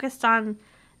more focused on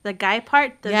the guy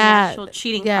part than Yeah, the actual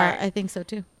cheating yeah, part. I think so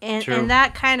too. And True. and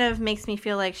that kind of makes me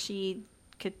feel like she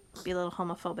could be a little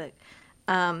homophobic.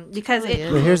 Because Really it,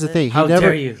 is. But here's the thing. How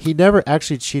dare you. He never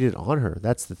actually cheated on her.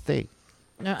 That's the thing.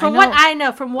 No, from what I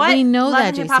know, from what We know Love that,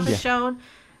 and Hip Hop Jason. has shown,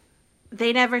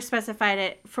 they never specified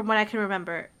it from what I can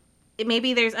remember.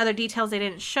 Maybe there's other details they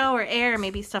didn't show or air,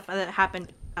 maybe stuff that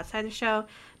happened outside the show.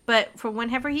 But for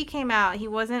whenever he came out, he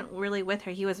wasn't really with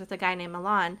her. He was with a guy named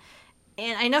Milan.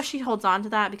 And I know she holds on to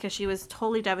that because she was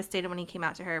totally devastated when he came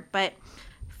out to her. But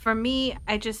for me,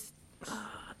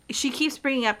 she keeps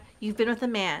bringing up, you've been with a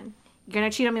man. You're going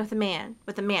to cheat on me with a man,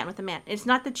 with a man, with a man. It's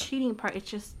not the cheating part. It's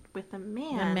just with a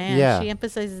man. The man. Yeah. She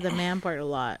emphasizes the man part a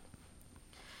lot.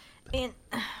 And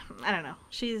I don't know.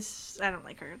 I don't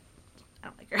like her. I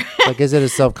don't like her. Like, is it a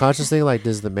self-conscious thing? Like,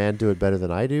 does the man do it better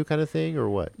than I do, kind of thing, or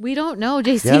what? We don't know,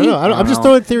 JC. Yeah, I don't know. I'm just know.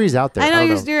 throwing theories out there. I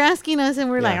know, don't you're asking us, and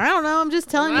we're like, Yeah. I don't know. I'm just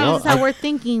telling you Well, this is how I- we're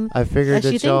thinking. I figured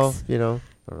she that y'all, thinks. I don't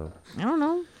know. I don't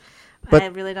know. But- I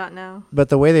really don't know. But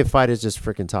the way they fight is just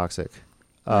freaking toxic.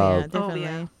 Oh, yeah, Uh, definitely.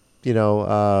 yeah. You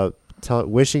know,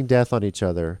 wishing death on each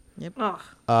other. Ugh.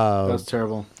 Uh, That was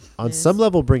terrible. on It some is.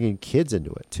 level, bringing kids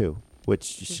into it too,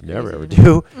 which you should never ever crazy.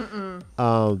 do.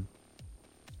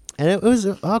 And it was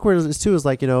awkward as too. Is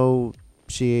like,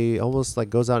 she almost like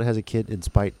goes out and has a kid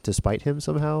to spite him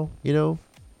somehow. I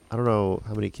don't know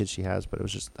how many kids she has, but it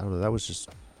was just, I don't know. That was just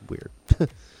weird.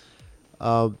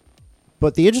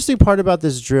 But the interesting part about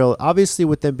this drill, obviously,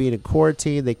 with them being in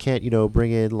quarantine, they can't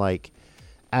bring in like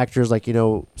actors. Like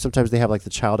sometimes they have like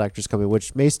the child actors come in,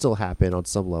 which may still happen on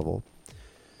some level.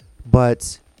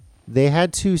 But they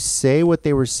had to say what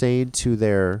they were saying to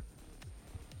their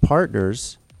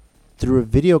partners through a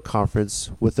video conference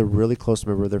with a really close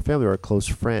member of their family or a close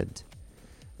friend.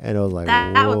 And I was like,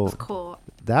 That whoa. was cool.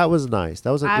 That was nice. That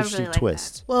was an I really interesting like that.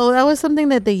 twist. Well, that was something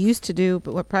that they used to do,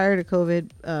 but prior to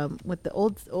COVID, with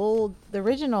the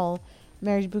original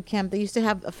marriage boot camp, they used to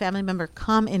have a family member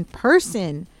come in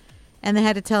person, and they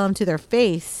had to tell them to their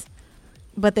face.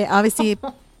 But they obviously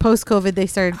post COVID, they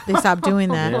stopped doing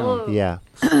that. Yeah.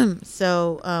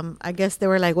 So I guess they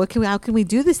were like, how can we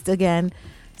do this again?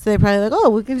 So they're probably like, oh,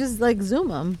 we can just like Zoom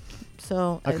them.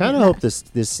 So I kind of hope this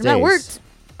stays. that worked.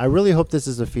 I really hope this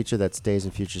is a feature that stays in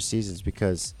future seasons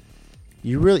because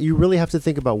you really have to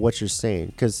think about what you're saying,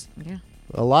 because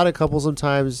a lot of couples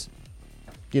sometimes,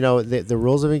 the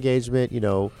rules of engagement,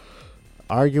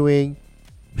 arguing,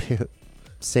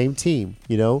 same team,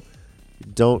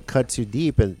 don't cut too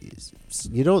deep, and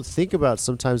you don't think about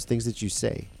sometimes things that you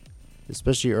say,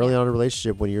 especially early on in a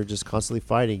relationship when you're just constantly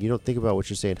fighting. You don't think about what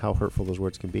you're saying, how hurtful those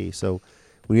words can be. So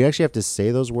when you actually have to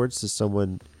say those words to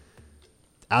someone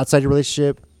outside your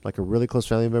relationship, like a really close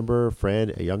family member, a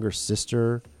friend, a younger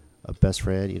sister, a best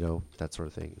friend, that sort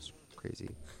of thing is crazy.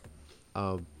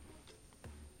 I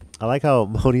like how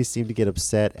Moni seemed to get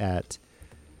upset at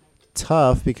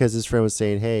Tough because his friend was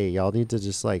saying, hey, y'all need to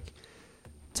just like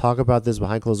talk about this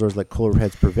behind closed doors, let cooler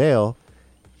heads prevail.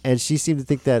 And she seemed to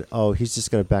think that, he's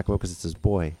just going to back him up because it's his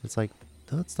boy. It's like,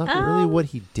 no, that's not really what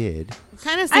he did.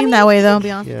 Kind of seemed that way, though, to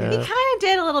be honest. He kind of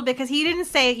did a little bit, because he didn't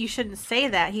say you shouldn't say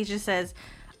that. He just says,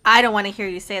 I don't want to hear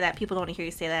you say that. People don't want to hear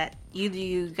you say that.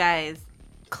 You guys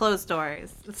close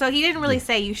doors. So he didn't really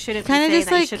say you shouldn't be saying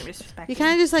that. You shouldn't disrespect. You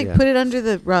kind of just put it under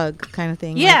the rug kind of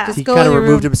thing. Yeah. Like, he kind of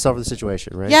removed himself from the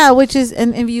situation, right? Yeah, which is,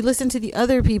 and if you listen to the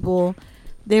other people,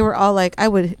 they were all like, I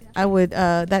would,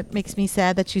 that makes me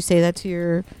sad that you say that to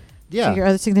your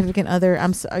other significant other.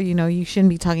 I'm sorry, you shouldn't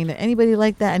be talking to anybody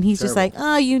like that. And he's just like,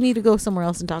 you need to go somewhere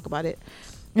else and talk about it.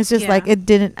 It's just like, it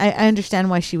didn't, I understand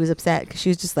why she was upset, because she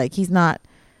was just like, he's not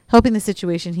helping the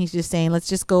situation. He's just saying, let's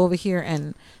just go over here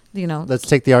and, let's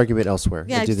take the argument elsewhere.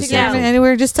 Yeah, do the take same the argument thing.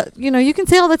 anywhere. Just, you can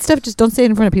say all that stuff, just don't say it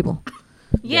in front of people.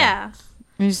 Yeah. And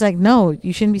he's just like, no,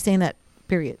 you shouldn't be saying that,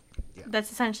 period.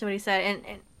 That's essentially what he said.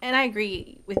 And I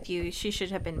agree with you. She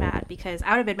should have been mad, because I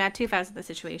would have been mad too if I was in the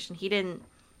situation. He didn't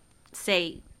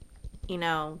say,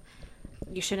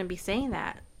 you shouldn't be saying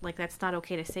that. Like, that's not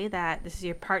okay to say that. This is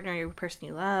your partner, your person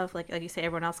you love. Like you say,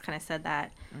 everyone else kind of said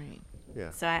that. Right.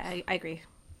 Yeah. So I agree.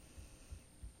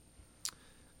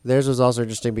 Theirs was also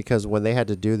interesting because when they had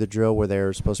to do the drill where they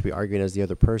were supposed to be arguing as the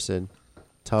other person,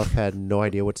 Tough had no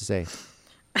idea what to say.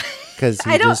 Because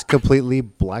he just completely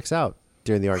blacks out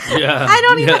during the argument. Yeah. I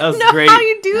don't even know how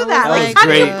you do that. Like, how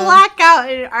do you black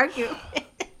out in an argument?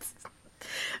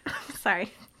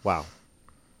 Sorry. Wow.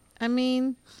 I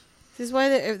mean, this is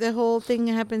why the whole thing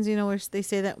happens, where they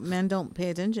say that men don't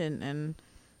pay attention. And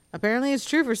apparently it's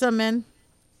true for some men.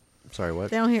 Sorry,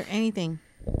 what? They don't hear anything.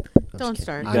 Don't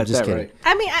start. I'm just kidding. Right.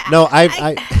 I mean,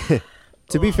 I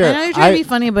to be fair, I know you're trying to be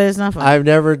funny, but it's not funny. I've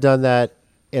never done that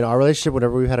in our relationship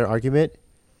whenever we've had an argument.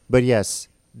 But yes,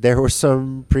 there were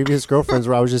some previous girlfriends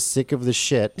where I was just sick of the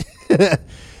shit.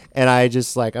 And I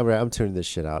just like, I'm tuning this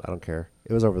shit out. I don't care.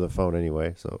 It was over the phone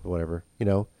anyway, so whatever.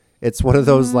 It's one of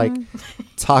those like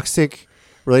toxic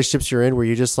relationships you're in where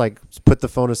you just like put the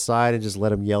phone aside and just let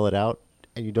them yell it out,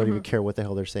 and you don't even care what the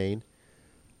hell they're saying.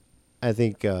 I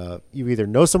think you either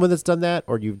know someone that's done that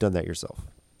or you've done that yourself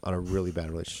on a really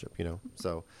bad relationship,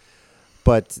 So,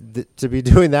 but to be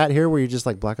doing that here where you just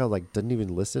like blackout, like doesn't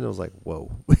even listen, I was like,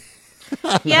 whoa.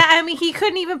 Yeah, I mean, he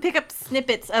couldn't even pick up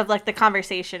snippets of like the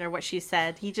conversation or what she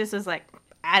said. He just was like,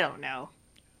 I don't know.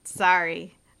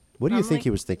 Sorry. What do you think he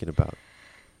was thinking about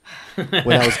when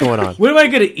that was going on? What am I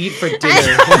gonna eat for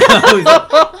dinner?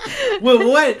 What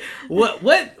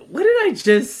did I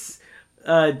just?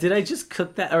 Did I just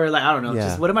cook that, or like I don't know? Yeah.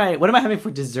 Just what am I having for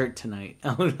dessert tonight?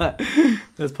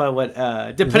 That's probably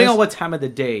what. Depending on what time of the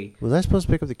day. Was I supposed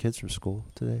to pick up the kids from school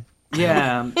today?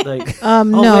 Yeah, like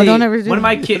no, wait, don't ever do one of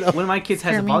that. my kids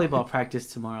has a volleyball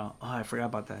practice tomorrow. Oh, I forgot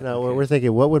about that. No, we're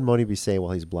thinking, what would Moni be saying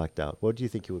while he's blacked out? What do you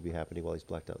think would be happening while he's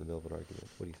blacked out in the middle of an argument?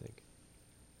 What do you think?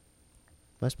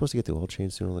 Am I supposed to get the oil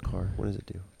change soon on the car? What does it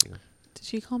do? Did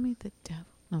she call me the devil?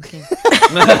 No, I'm kidding.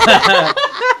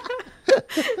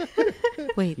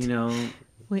 Wait.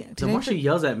 Wait. The more she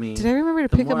yells at me, did I remember to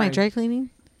pick up my dry cleaning?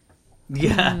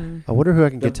 Yeah. I wonder who I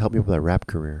can get to help me with my rap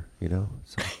career.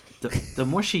 So. The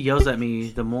more she yells at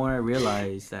me, the more I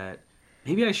realize that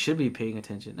maybe I should be paying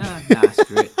attention. Nah,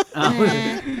 screw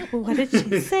it. What did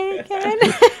she say again?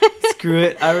 Screw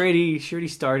it. She already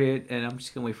started, and I'm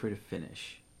just gonna wait for her to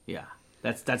finish. Yeah,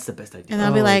 that's the best idea. And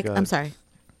I'll be like, I'm sorry.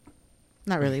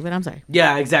 Not really, but I'm sorry.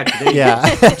 Yeah, exactly. Yeah.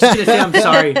 She's gonna say I'm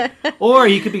sorry, or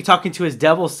he could be talking to his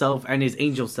devil self and his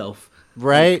angel self.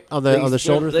 Right on the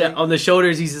shoulders. On the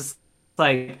shoulders, he's just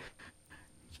like,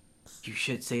 you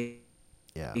should say.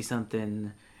 Yeah.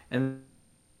 Something, and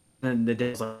then the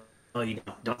devil's like, "Oh, you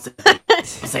don't say that. Don't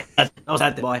say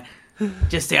that, boy.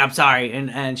 Just say I'm sorry,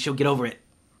 and she'll get over it."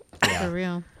 Yeah. For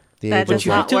real. But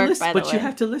you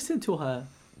have to listen to her.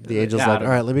 The angel's like, all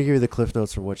right, let me give you the cliff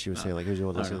notes from what she was saying. Like, here's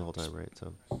what listening the whole time, right?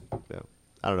 So, yeah.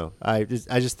 I don't know. I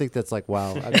just think that's like,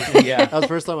 wow. Yeah. That was the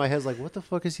first time my head's like, what the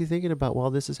fuck is he thinking about while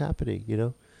this is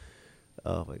happening?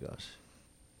 Oh my gosh.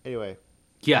 Anyway.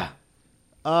 Yeah.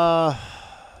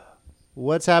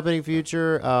 what's happening,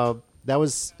 future? That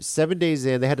was 7 days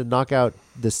in. They had to knock out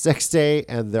the sex day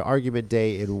and the argument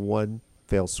day in one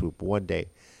fell swoop, one day.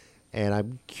 And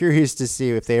I'm curious to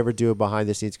see if they ever do it behind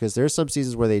the scenes, because there's some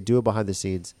seasons where they do it behind the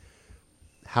scenes.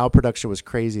 How production was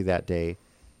crazy that day,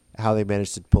 how they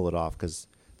managed to pull it off, because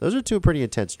those are two pretty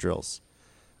intense drills,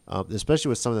 especially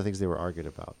with some of the things they were arguing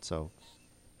about. So,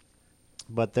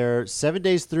 but they're 7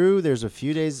 days through. There's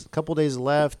a couple days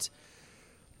left.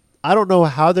 I don't know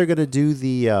how they're gonna do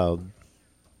the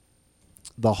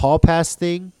hall pass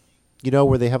thing,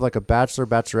 where they have like a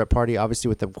bachelorette party, obviously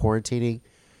with them quarantining.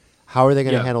 How are they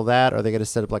going to handle that? Are they going to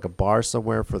set up like a bar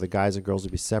somewhere for the guys and girls to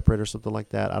be separate or something like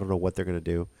that? I don't know what they're going to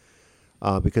do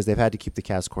because they've had to keep the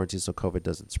cast quarantined so COVID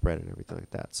doesn't spread and everything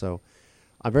like that. So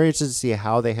I'm very interested to see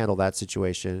how they handle that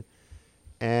situation.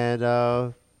 And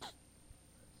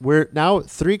we're now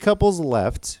 3 couples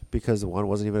left because the one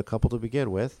wasn't even a couple to begin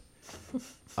with.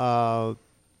 Has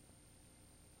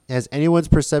anyone's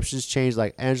perceptions changed?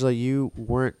 Like, Angela, you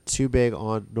weren't too big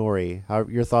on Nori. How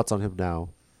your thoughts on him now?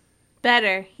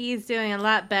 Better. He's doing a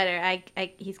lot better.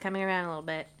 He's coming around a little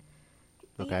bit.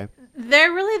 Okay.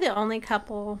 They're really the only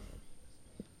couple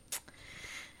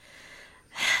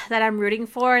that I'm rooting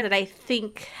for that I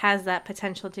think has that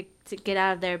potential to get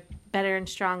out of there better and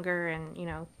stronger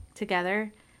and,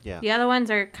 together. Yeah. The other ones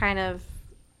are kind of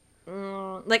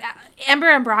like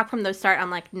Amber and Brock from the start. I'm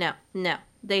like, no,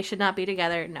 they should not be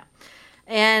together. No.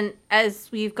 And as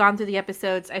we've gone through the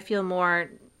episodes, I feel more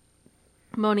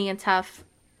Moni and Tuff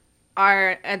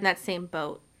are in that same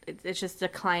boat. It's just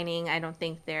declining. I don't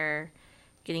think they're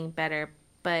getting better,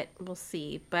 but we'll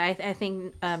see. But I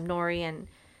think Nori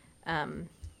and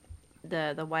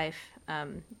the wife,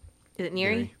 is it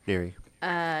Neri? Neri.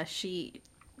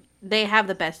 They have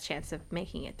the best chance of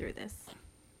making it through this.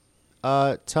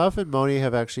 Tuff and Moni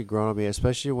have actually grown on me,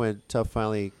 especially when Tuff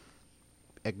finally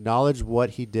acknowledged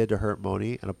what he did to hurt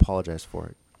Moni and apologized for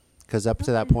it. Because up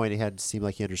to that point, it hadn't seemed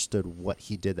like he understood what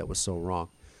he did that was so wrong.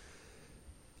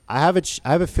 I have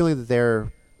a feeling that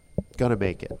they're gonna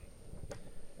make it.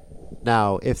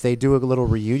 Now, if they do a little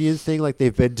reunion thing like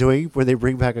they've been doing, where they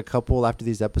bring back a couple after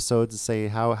these episodes and say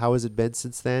how has it been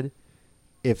since then?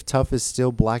 If Tuff is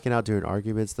still blacking out during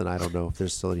arguments, then I don't know if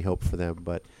there's still any hope for them.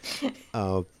 But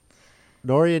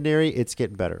Nori and Neri, it's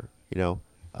getting better.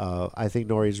 I think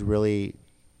Nori's really,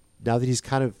 now that he's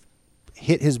kind of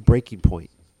hit his breaking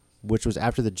point, which was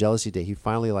after the jealousy day, he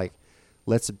finally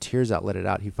let some tears out, let it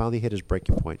out. He finally hit his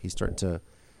breaking point. He's starting to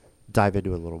dive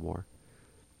into it a little more.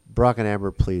 Brock and Amber,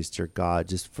 please, dear God,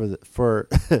 just for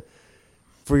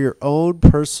your own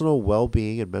personal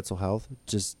well-being and mental health,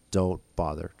 just don't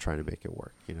bother trying to make it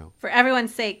work. For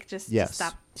everyone's sake, just yes.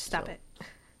 stop it.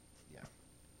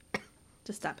 Yeah,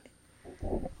 just stop it.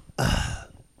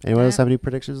 Anyone else have any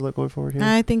predictions going forward here?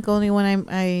 I think only one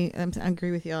I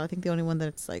agree with y'all. I think the only one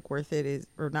that's worth it is,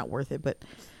 or not worth it, but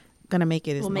gonna make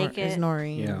it is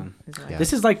Nori. Yeah. Yeah.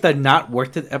 This is like the not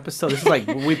worth it episode. This is like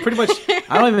we pretty much.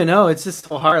 I don't even know. It's just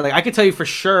so hard. Like I can tell you for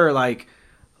sure. Like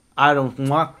I don't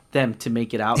want them to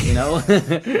make it out. I don't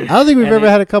think we've ever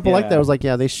had a couple like that. I was like,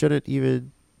 they shouldn't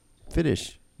even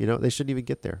finish. They shouldn't even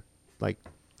get there. Like.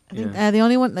 I think the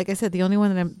only one, like I said, the only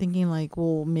one that I'm thinking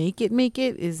will make it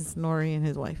is Nori and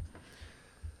his wife.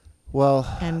 Well,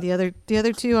 and the other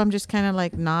two, I'm just kind of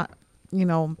not,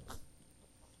 one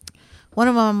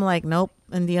of them I'm like, nope.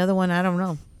 And the other one, I don't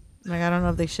know. I don't know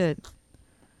if they should.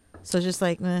 So just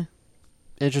meh.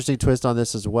 Interesting twist on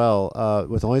this as well.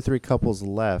 With only 3 couples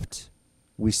left,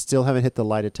 we still haven't hit the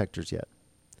lie detectors yet.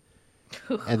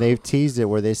 And they've teased it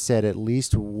where they said at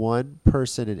least one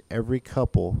person in every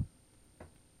couple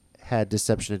had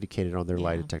deception indicated on their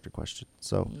lie detector question.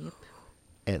 So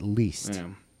at least. Yeah.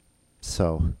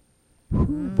 So,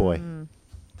 boy,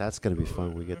 that's going to be fun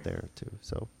when we get there too.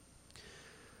 So,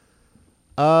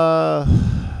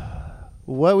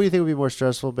 what would you think would be more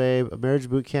stressful, babe? A marriage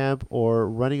boot camp or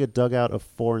running a dugout of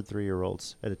 4 and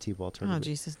 3-year-olds at a T-ball tournament? Oh,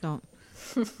 Jesus, don't.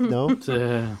 No?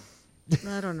 I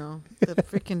don't know. The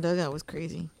freaking dugout was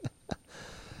crazy.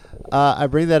 I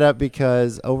bring that up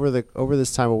because over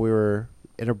this time when we were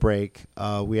in a break,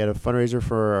 we had a fundraiser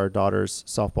for our daughter's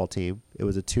softball team. It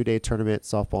was a 2-day tournament,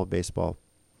 softball and baseball.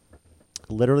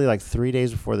 Literally 3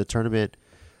 days before the tournament,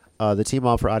 the team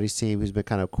mom for Adi's team, who's been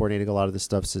kind of coordinating a lot of this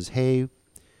stuff, says, hey,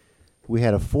 we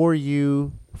had a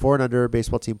 4U, 4 and under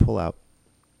baseball team pull out,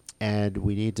 and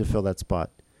we need to fill that spot.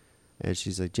 And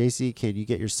she's like, JC, can you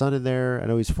get your son in there? I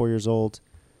know he's 4 years old.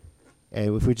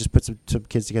 And if we just put some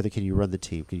kids together, can you run the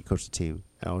team? Can you coach the team?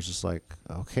 And I was just like,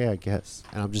 okay, I guess.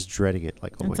 And I'm just dreading it. Oh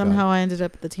my God. Somehow I ended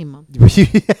up at the team mom.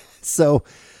 So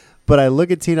But I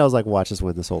look at Tina, I was like, watch us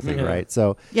win this whole thing, Yeah. right?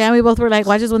 So Yeah, we both were like,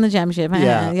 watch us win the championship.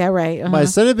 Yeah. Yeah, right. my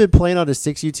son had been playing on a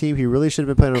 6U team. He really should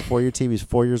have been playing on a 4U team. He's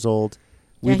 4 years old.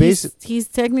 We Yeah, he's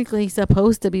technically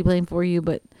supposed to be playing for you,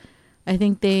 but I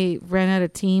think they ran out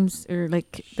of teams or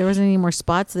like there wasn't any more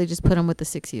spots, so they just put him with the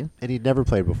 6U. and he'd never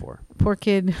played before. Poor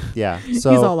kid. Yeah. He's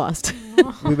So all lost.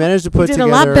 we managed to He put did together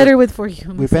a lot better with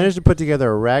 4U. We managed to put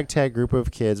together a ragtag group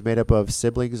of kids made up of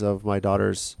siblings of my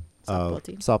daughter's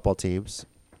softball teams,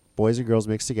 boys and girls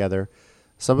mixed together.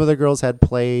 Some of the girls had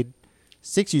played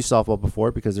 6U softball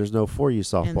before because there's no 4U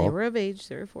softball. And they were of age.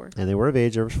 They were 4. And they were of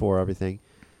age. There was 4, everything.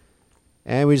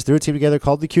 And we just threw a team together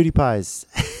called the Cutie Pies.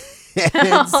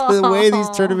 And so the way these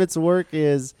tournaments work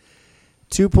is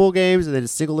 2 pool games and then a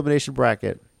single elimination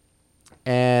bracket.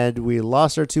 And we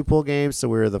lost our 2 pool games, so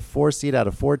we were the 4 seed out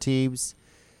of 4 teams.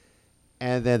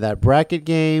 And then that bracket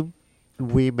game,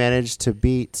 we managed to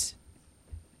beat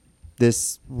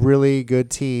this really good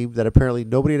team that apparently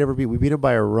nobody had ever beat. We beat them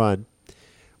by a run.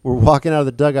 We're walking out of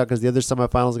the dugout because the other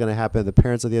semifinals is going to happen. The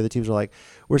parents of the other teams are like,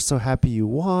 we're so happy you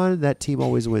won. That team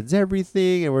always wins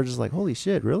everything. And we're just like, holy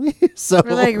shit, really? So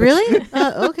We're like, really?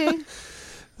 Okay.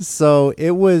 So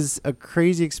it was a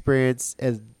crazy experience.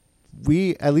 And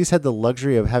we at least had the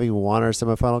luxury of having won our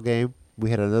semifinal game. We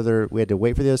had to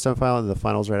wait for the other semifinal and the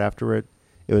finals right after it.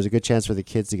 It was a good chance for the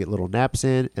kids to get little naps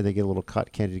in and they get a little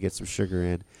cotton candy to get some sugar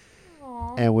in.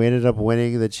 And we ended up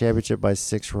winning the championship by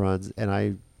 6 runs. And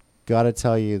I got to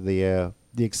tell you, the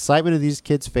excitement of these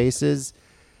kids' faces,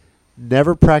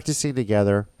 never practicing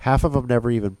together. Half of them never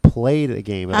even played a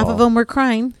game at all. Half of them were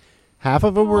crying. Half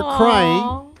of them were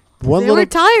crying. They were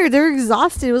tired. They were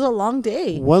exhausted. It was a long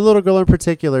day. One little girl in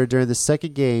particular during the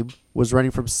second game was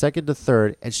running from second to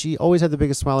third, and she always had the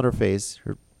biggest smile on her face.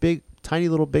 Her big, tiny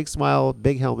little big smile,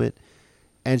 big helmet.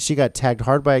 And she got tagged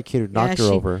hard by a kid who knocked her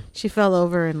over. She fell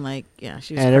over and she was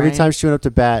And crying. every time she went up to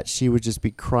bat, she would just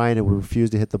be crying and would refuse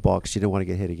to hit the ball because she didn't want to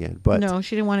get hit again. But no,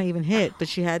 she didn't want to even hit, but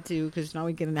she had to because now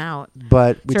we're getting out.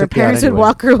 But we so her took the out parents would anyway.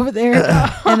 walk her over there,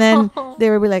 and then they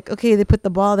would be like, "Okay, they put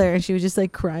the ball there," and she would just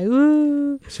like cry.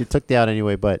 Ooh. She took the out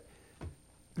anyway, but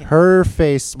her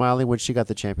face smiling when she got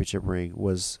the championship ring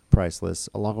was priceless,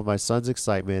 along with my son's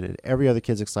excitement and every other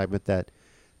kid's excitement that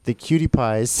the Cutie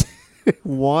Pies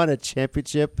won a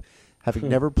championship having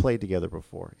never played together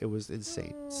before. It was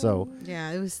insane. So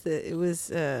yeah, it was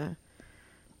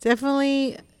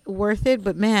definitely worth it,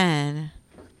 but man,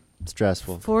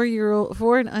 stressful. 4-year-old,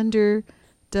 4 and under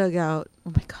dugout.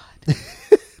 Oh my god.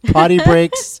 Potty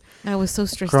breaks. I was so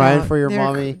stressed crying out. for your they were,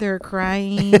 mommy. They were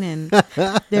crying and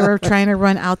they were trying to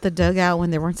run out the dugout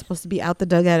when they weren't supposed to be out the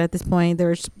dugout at this point.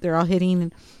 They're all hitting,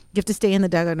 and you have to stay in the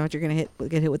dugout. Know what you're gonna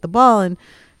get hit with the ball, and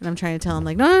I'm trying to tell them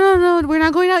like, no, we're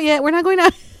not going out yet. We're not going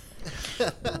out.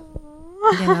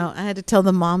 I had to tell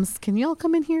the moms, can you all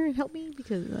come in here and help me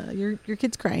because your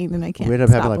kid's crying and I can't. We ended up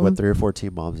stop having like him. 3 or 4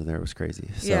 team moms in there. It was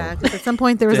crazy. So. Yeah, because at some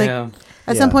point there was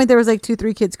some point there was like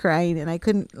 2-3 kids crying, and I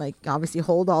couldn't like obviously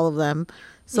hold all of them.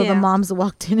 So the moms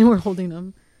walked in and were holding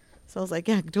them. So I was like,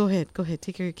 yeah, go ahead,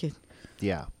 take care of your kid.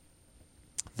 Yeah,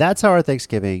 that's how our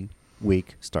Thanksgiving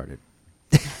week started.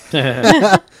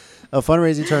 A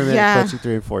fundraising tournament, coaching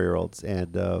 3 and 4-year-olds,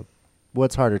 and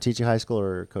what's harder, teaching high school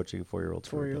or coaching 4-year-olds?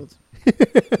 4-year-olds.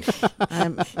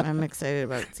 I'm excited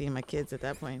about seeing my kids at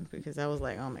that point because I was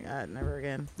like, oh my god, never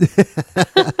again.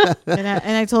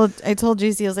 and I told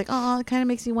JC, I was like, oh, it kind of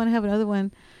makes me want to have another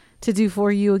one to do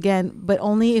for you again, but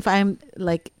only if I'm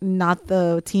like not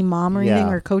the team mom or anything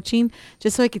or coaching,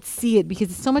 just so I could see it because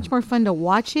it's so much more fun to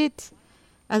watch it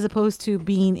as opposed to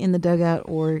being in the dugout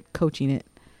or coaching it.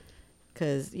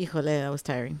 Because, híjole, that was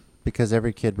tiring. Because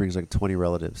every kid brings like 20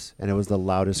 relatives, and it was the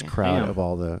loudest crowd of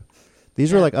all the.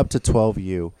 These were like up to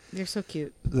 12U. They're so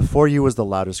cute. The 4U was the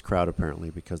loudest crowd apparently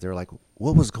because they were like,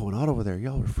 "What was going on over there?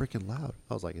 Y'all were freaking loud."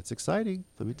 I was like, "It's exciting.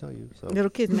 Let me tell you." So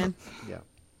little kids, man. Yeah.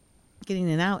 Getting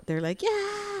it out. They're like,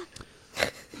 yeah.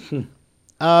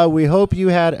 We hope you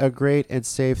had a great and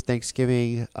safe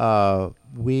Thanksgiving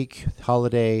week,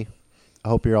 holiday. I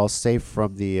hope you're all safe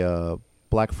from the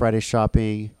Black Friday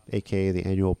shopping, aka the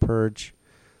annual purge.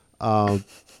 And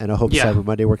I hope Cyber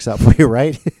Monday works out for you,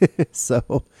 right?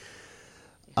 So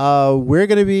we're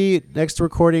going to be, next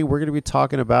recording, we're going to be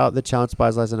talking about the Challenge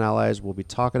Spies, Lies, and Allies. We'll be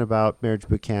talking about Marriage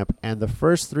Boot Camp and the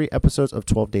first 3 episodes of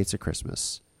 12 Dates of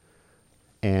Christmas.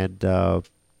 And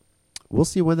we'll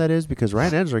see when that is because Ryan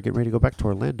and Angela are getting ready to go back to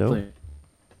Orlando.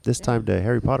 This time to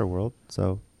Harry Potter World.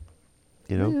 So,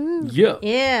 you know.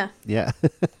 Yeah.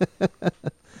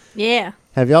 Yeah.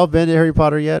 Have y'all been to Harry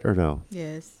Potter yet or no?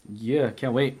 Yes. Yeah,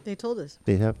 can't wait. They told us.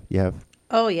 They have? You have?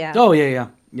 Oh, yeah. Oh, yeah.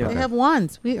 They have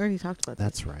wands. We already talked about that.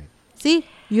 That's right. See,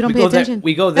 you don't we pay go there- attention.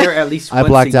 we go there at least I once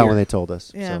blacked a out year. when they told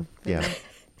us. Yeah. So, yeah.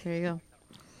 There you go.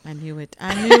 I knew it.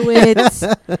 I knew it.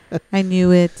 I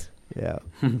knew it. Yeah.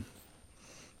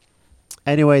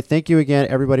 Anyway, thank you again,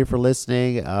 everybody, for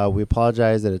listening. We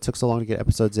apologize that it took so long to get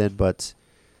episodes in, but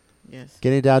Yes.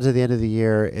 getting down to the end of the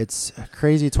year, it's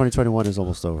crazy. 2021 is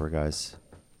almost over, guys.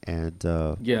 And,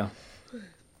 Yeah.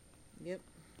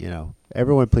 you know,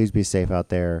 everyone please be safe out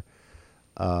there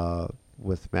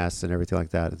with masks and everything like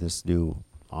that. This new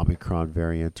Omicron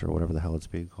variant or whatever the hell it's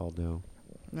being called now.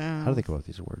 How do they come up with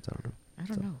these words? I don't know. I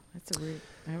don't know. That's a weird.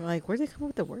 I'm like, where'd they come up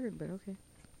with the word? But okay.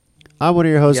 I'm one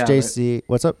of your hosts, Yeah, JC.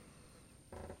 What's up?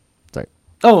 Sorry.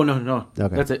 Oh, no.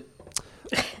 Okay. That's it.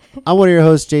 I'm one of your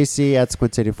hosts, JC, at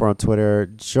Squint84 on Twitter.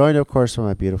 Joined, of course, by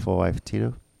my beautiful wife,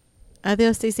 Tina.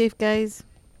 Adios. Stay safe, guys.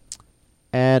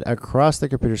 And across the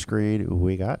computer screen,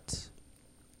 we got...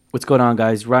 What's going on,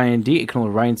 guys? Ryan D.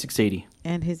 Ryan680.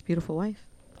 And his beautiful wife.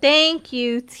 Thank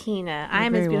you, Tina. You're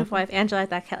I'm his very beautiful welcome. wife, Angela,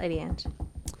 that cat lady Ange.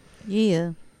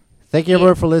 Yeah. Thank you,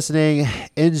 everyone, for listening.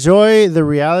 Enjoy the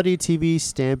reality TV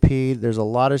stampede. There's a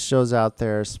lot of shows out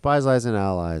there. Spies, Lies, and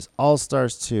Allies.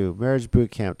 All-Stars 2. Marriage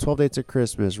Boot Camp. 12 Dates of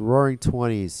Christmas. Roaring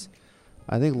 20s.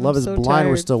 I think Love is so Blind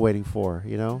we're tired. still waiting for,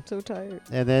 you know? So tired.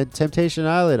 And then Temptation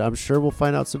Island. I'm sure we'll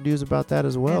find out some news about that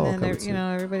as well. and then coming you soon.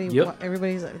 know, everybody, Yep.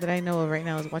 everybody's that I know of right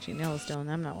now is watching Yellowstone.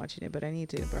 I'm not watching it, but I need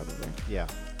to probably. Yeah.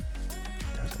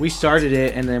 We started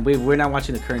it, and then we're not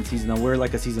watching the current season. Though. We're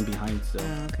like a season behind. So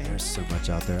Oh, okay. There's so much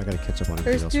out there. I got to catch up on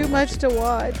There's everything too else much we're to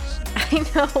watch. I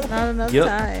know. Not enough Yep.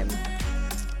 time.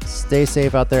 watching. Stay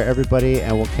safe out there, everybody,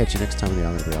 and we'll catch you next time on the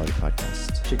Island of Reality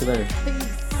podcast. check it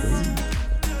later.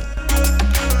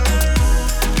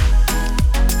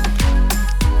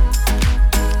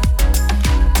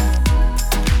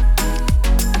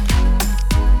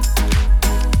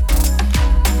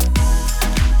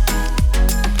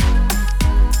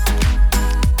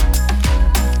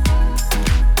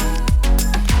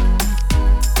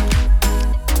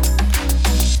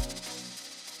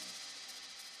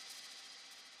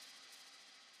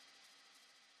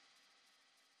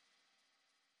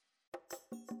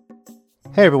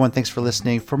 Hey everyone, thanks for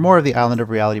listening. For more of the Island of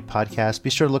Reality podcast, be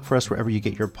sure to look for us wherever you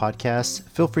get your podcasts.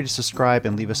 Feel free to subscribe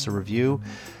and leave us a review.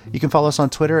 You can follow us on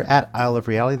Twitter at Isle of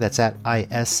Reality. That's at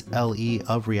ISLE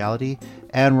of Reality.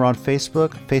 And we're on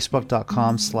Facebook,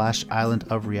 facebook.com/Island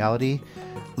of Reality.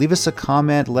 Leave us a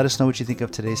comment. Let us know what you think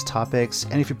of today's topics.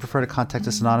 And if you prefer to contact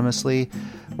us anonymously,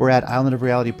 we're at Island of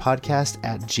Reality podcast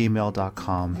at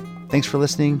gmail.com. Thanks for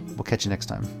listening. We'll catch you next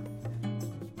time.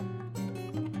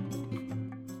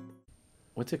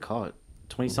 What's it called?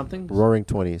 20-something? Roaring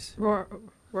 20s.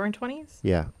 Roaring 20s?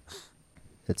 Yeah.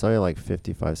 It's only like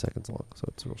 55 seconds long, so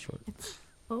it's real short.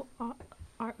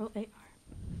 O-R-O-A-R.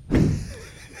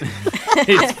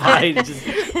 It's fine. Just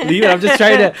leave it. I'm just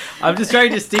trying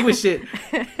to distinguish it.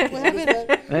 What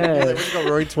happened? When you go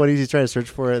Roaring 20s, you try to search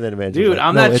for it, and then imagine. Dude, like,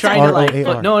 I'm no, not it's trying to like.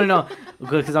 R-O-A-R. No.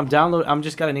 Because I'm download. I'm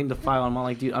just gotta name the file. I'm all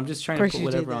like, dude, I'm just trying to Of course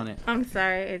put you did whatever that. on it. I'm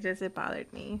sorry. It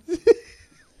bothered me.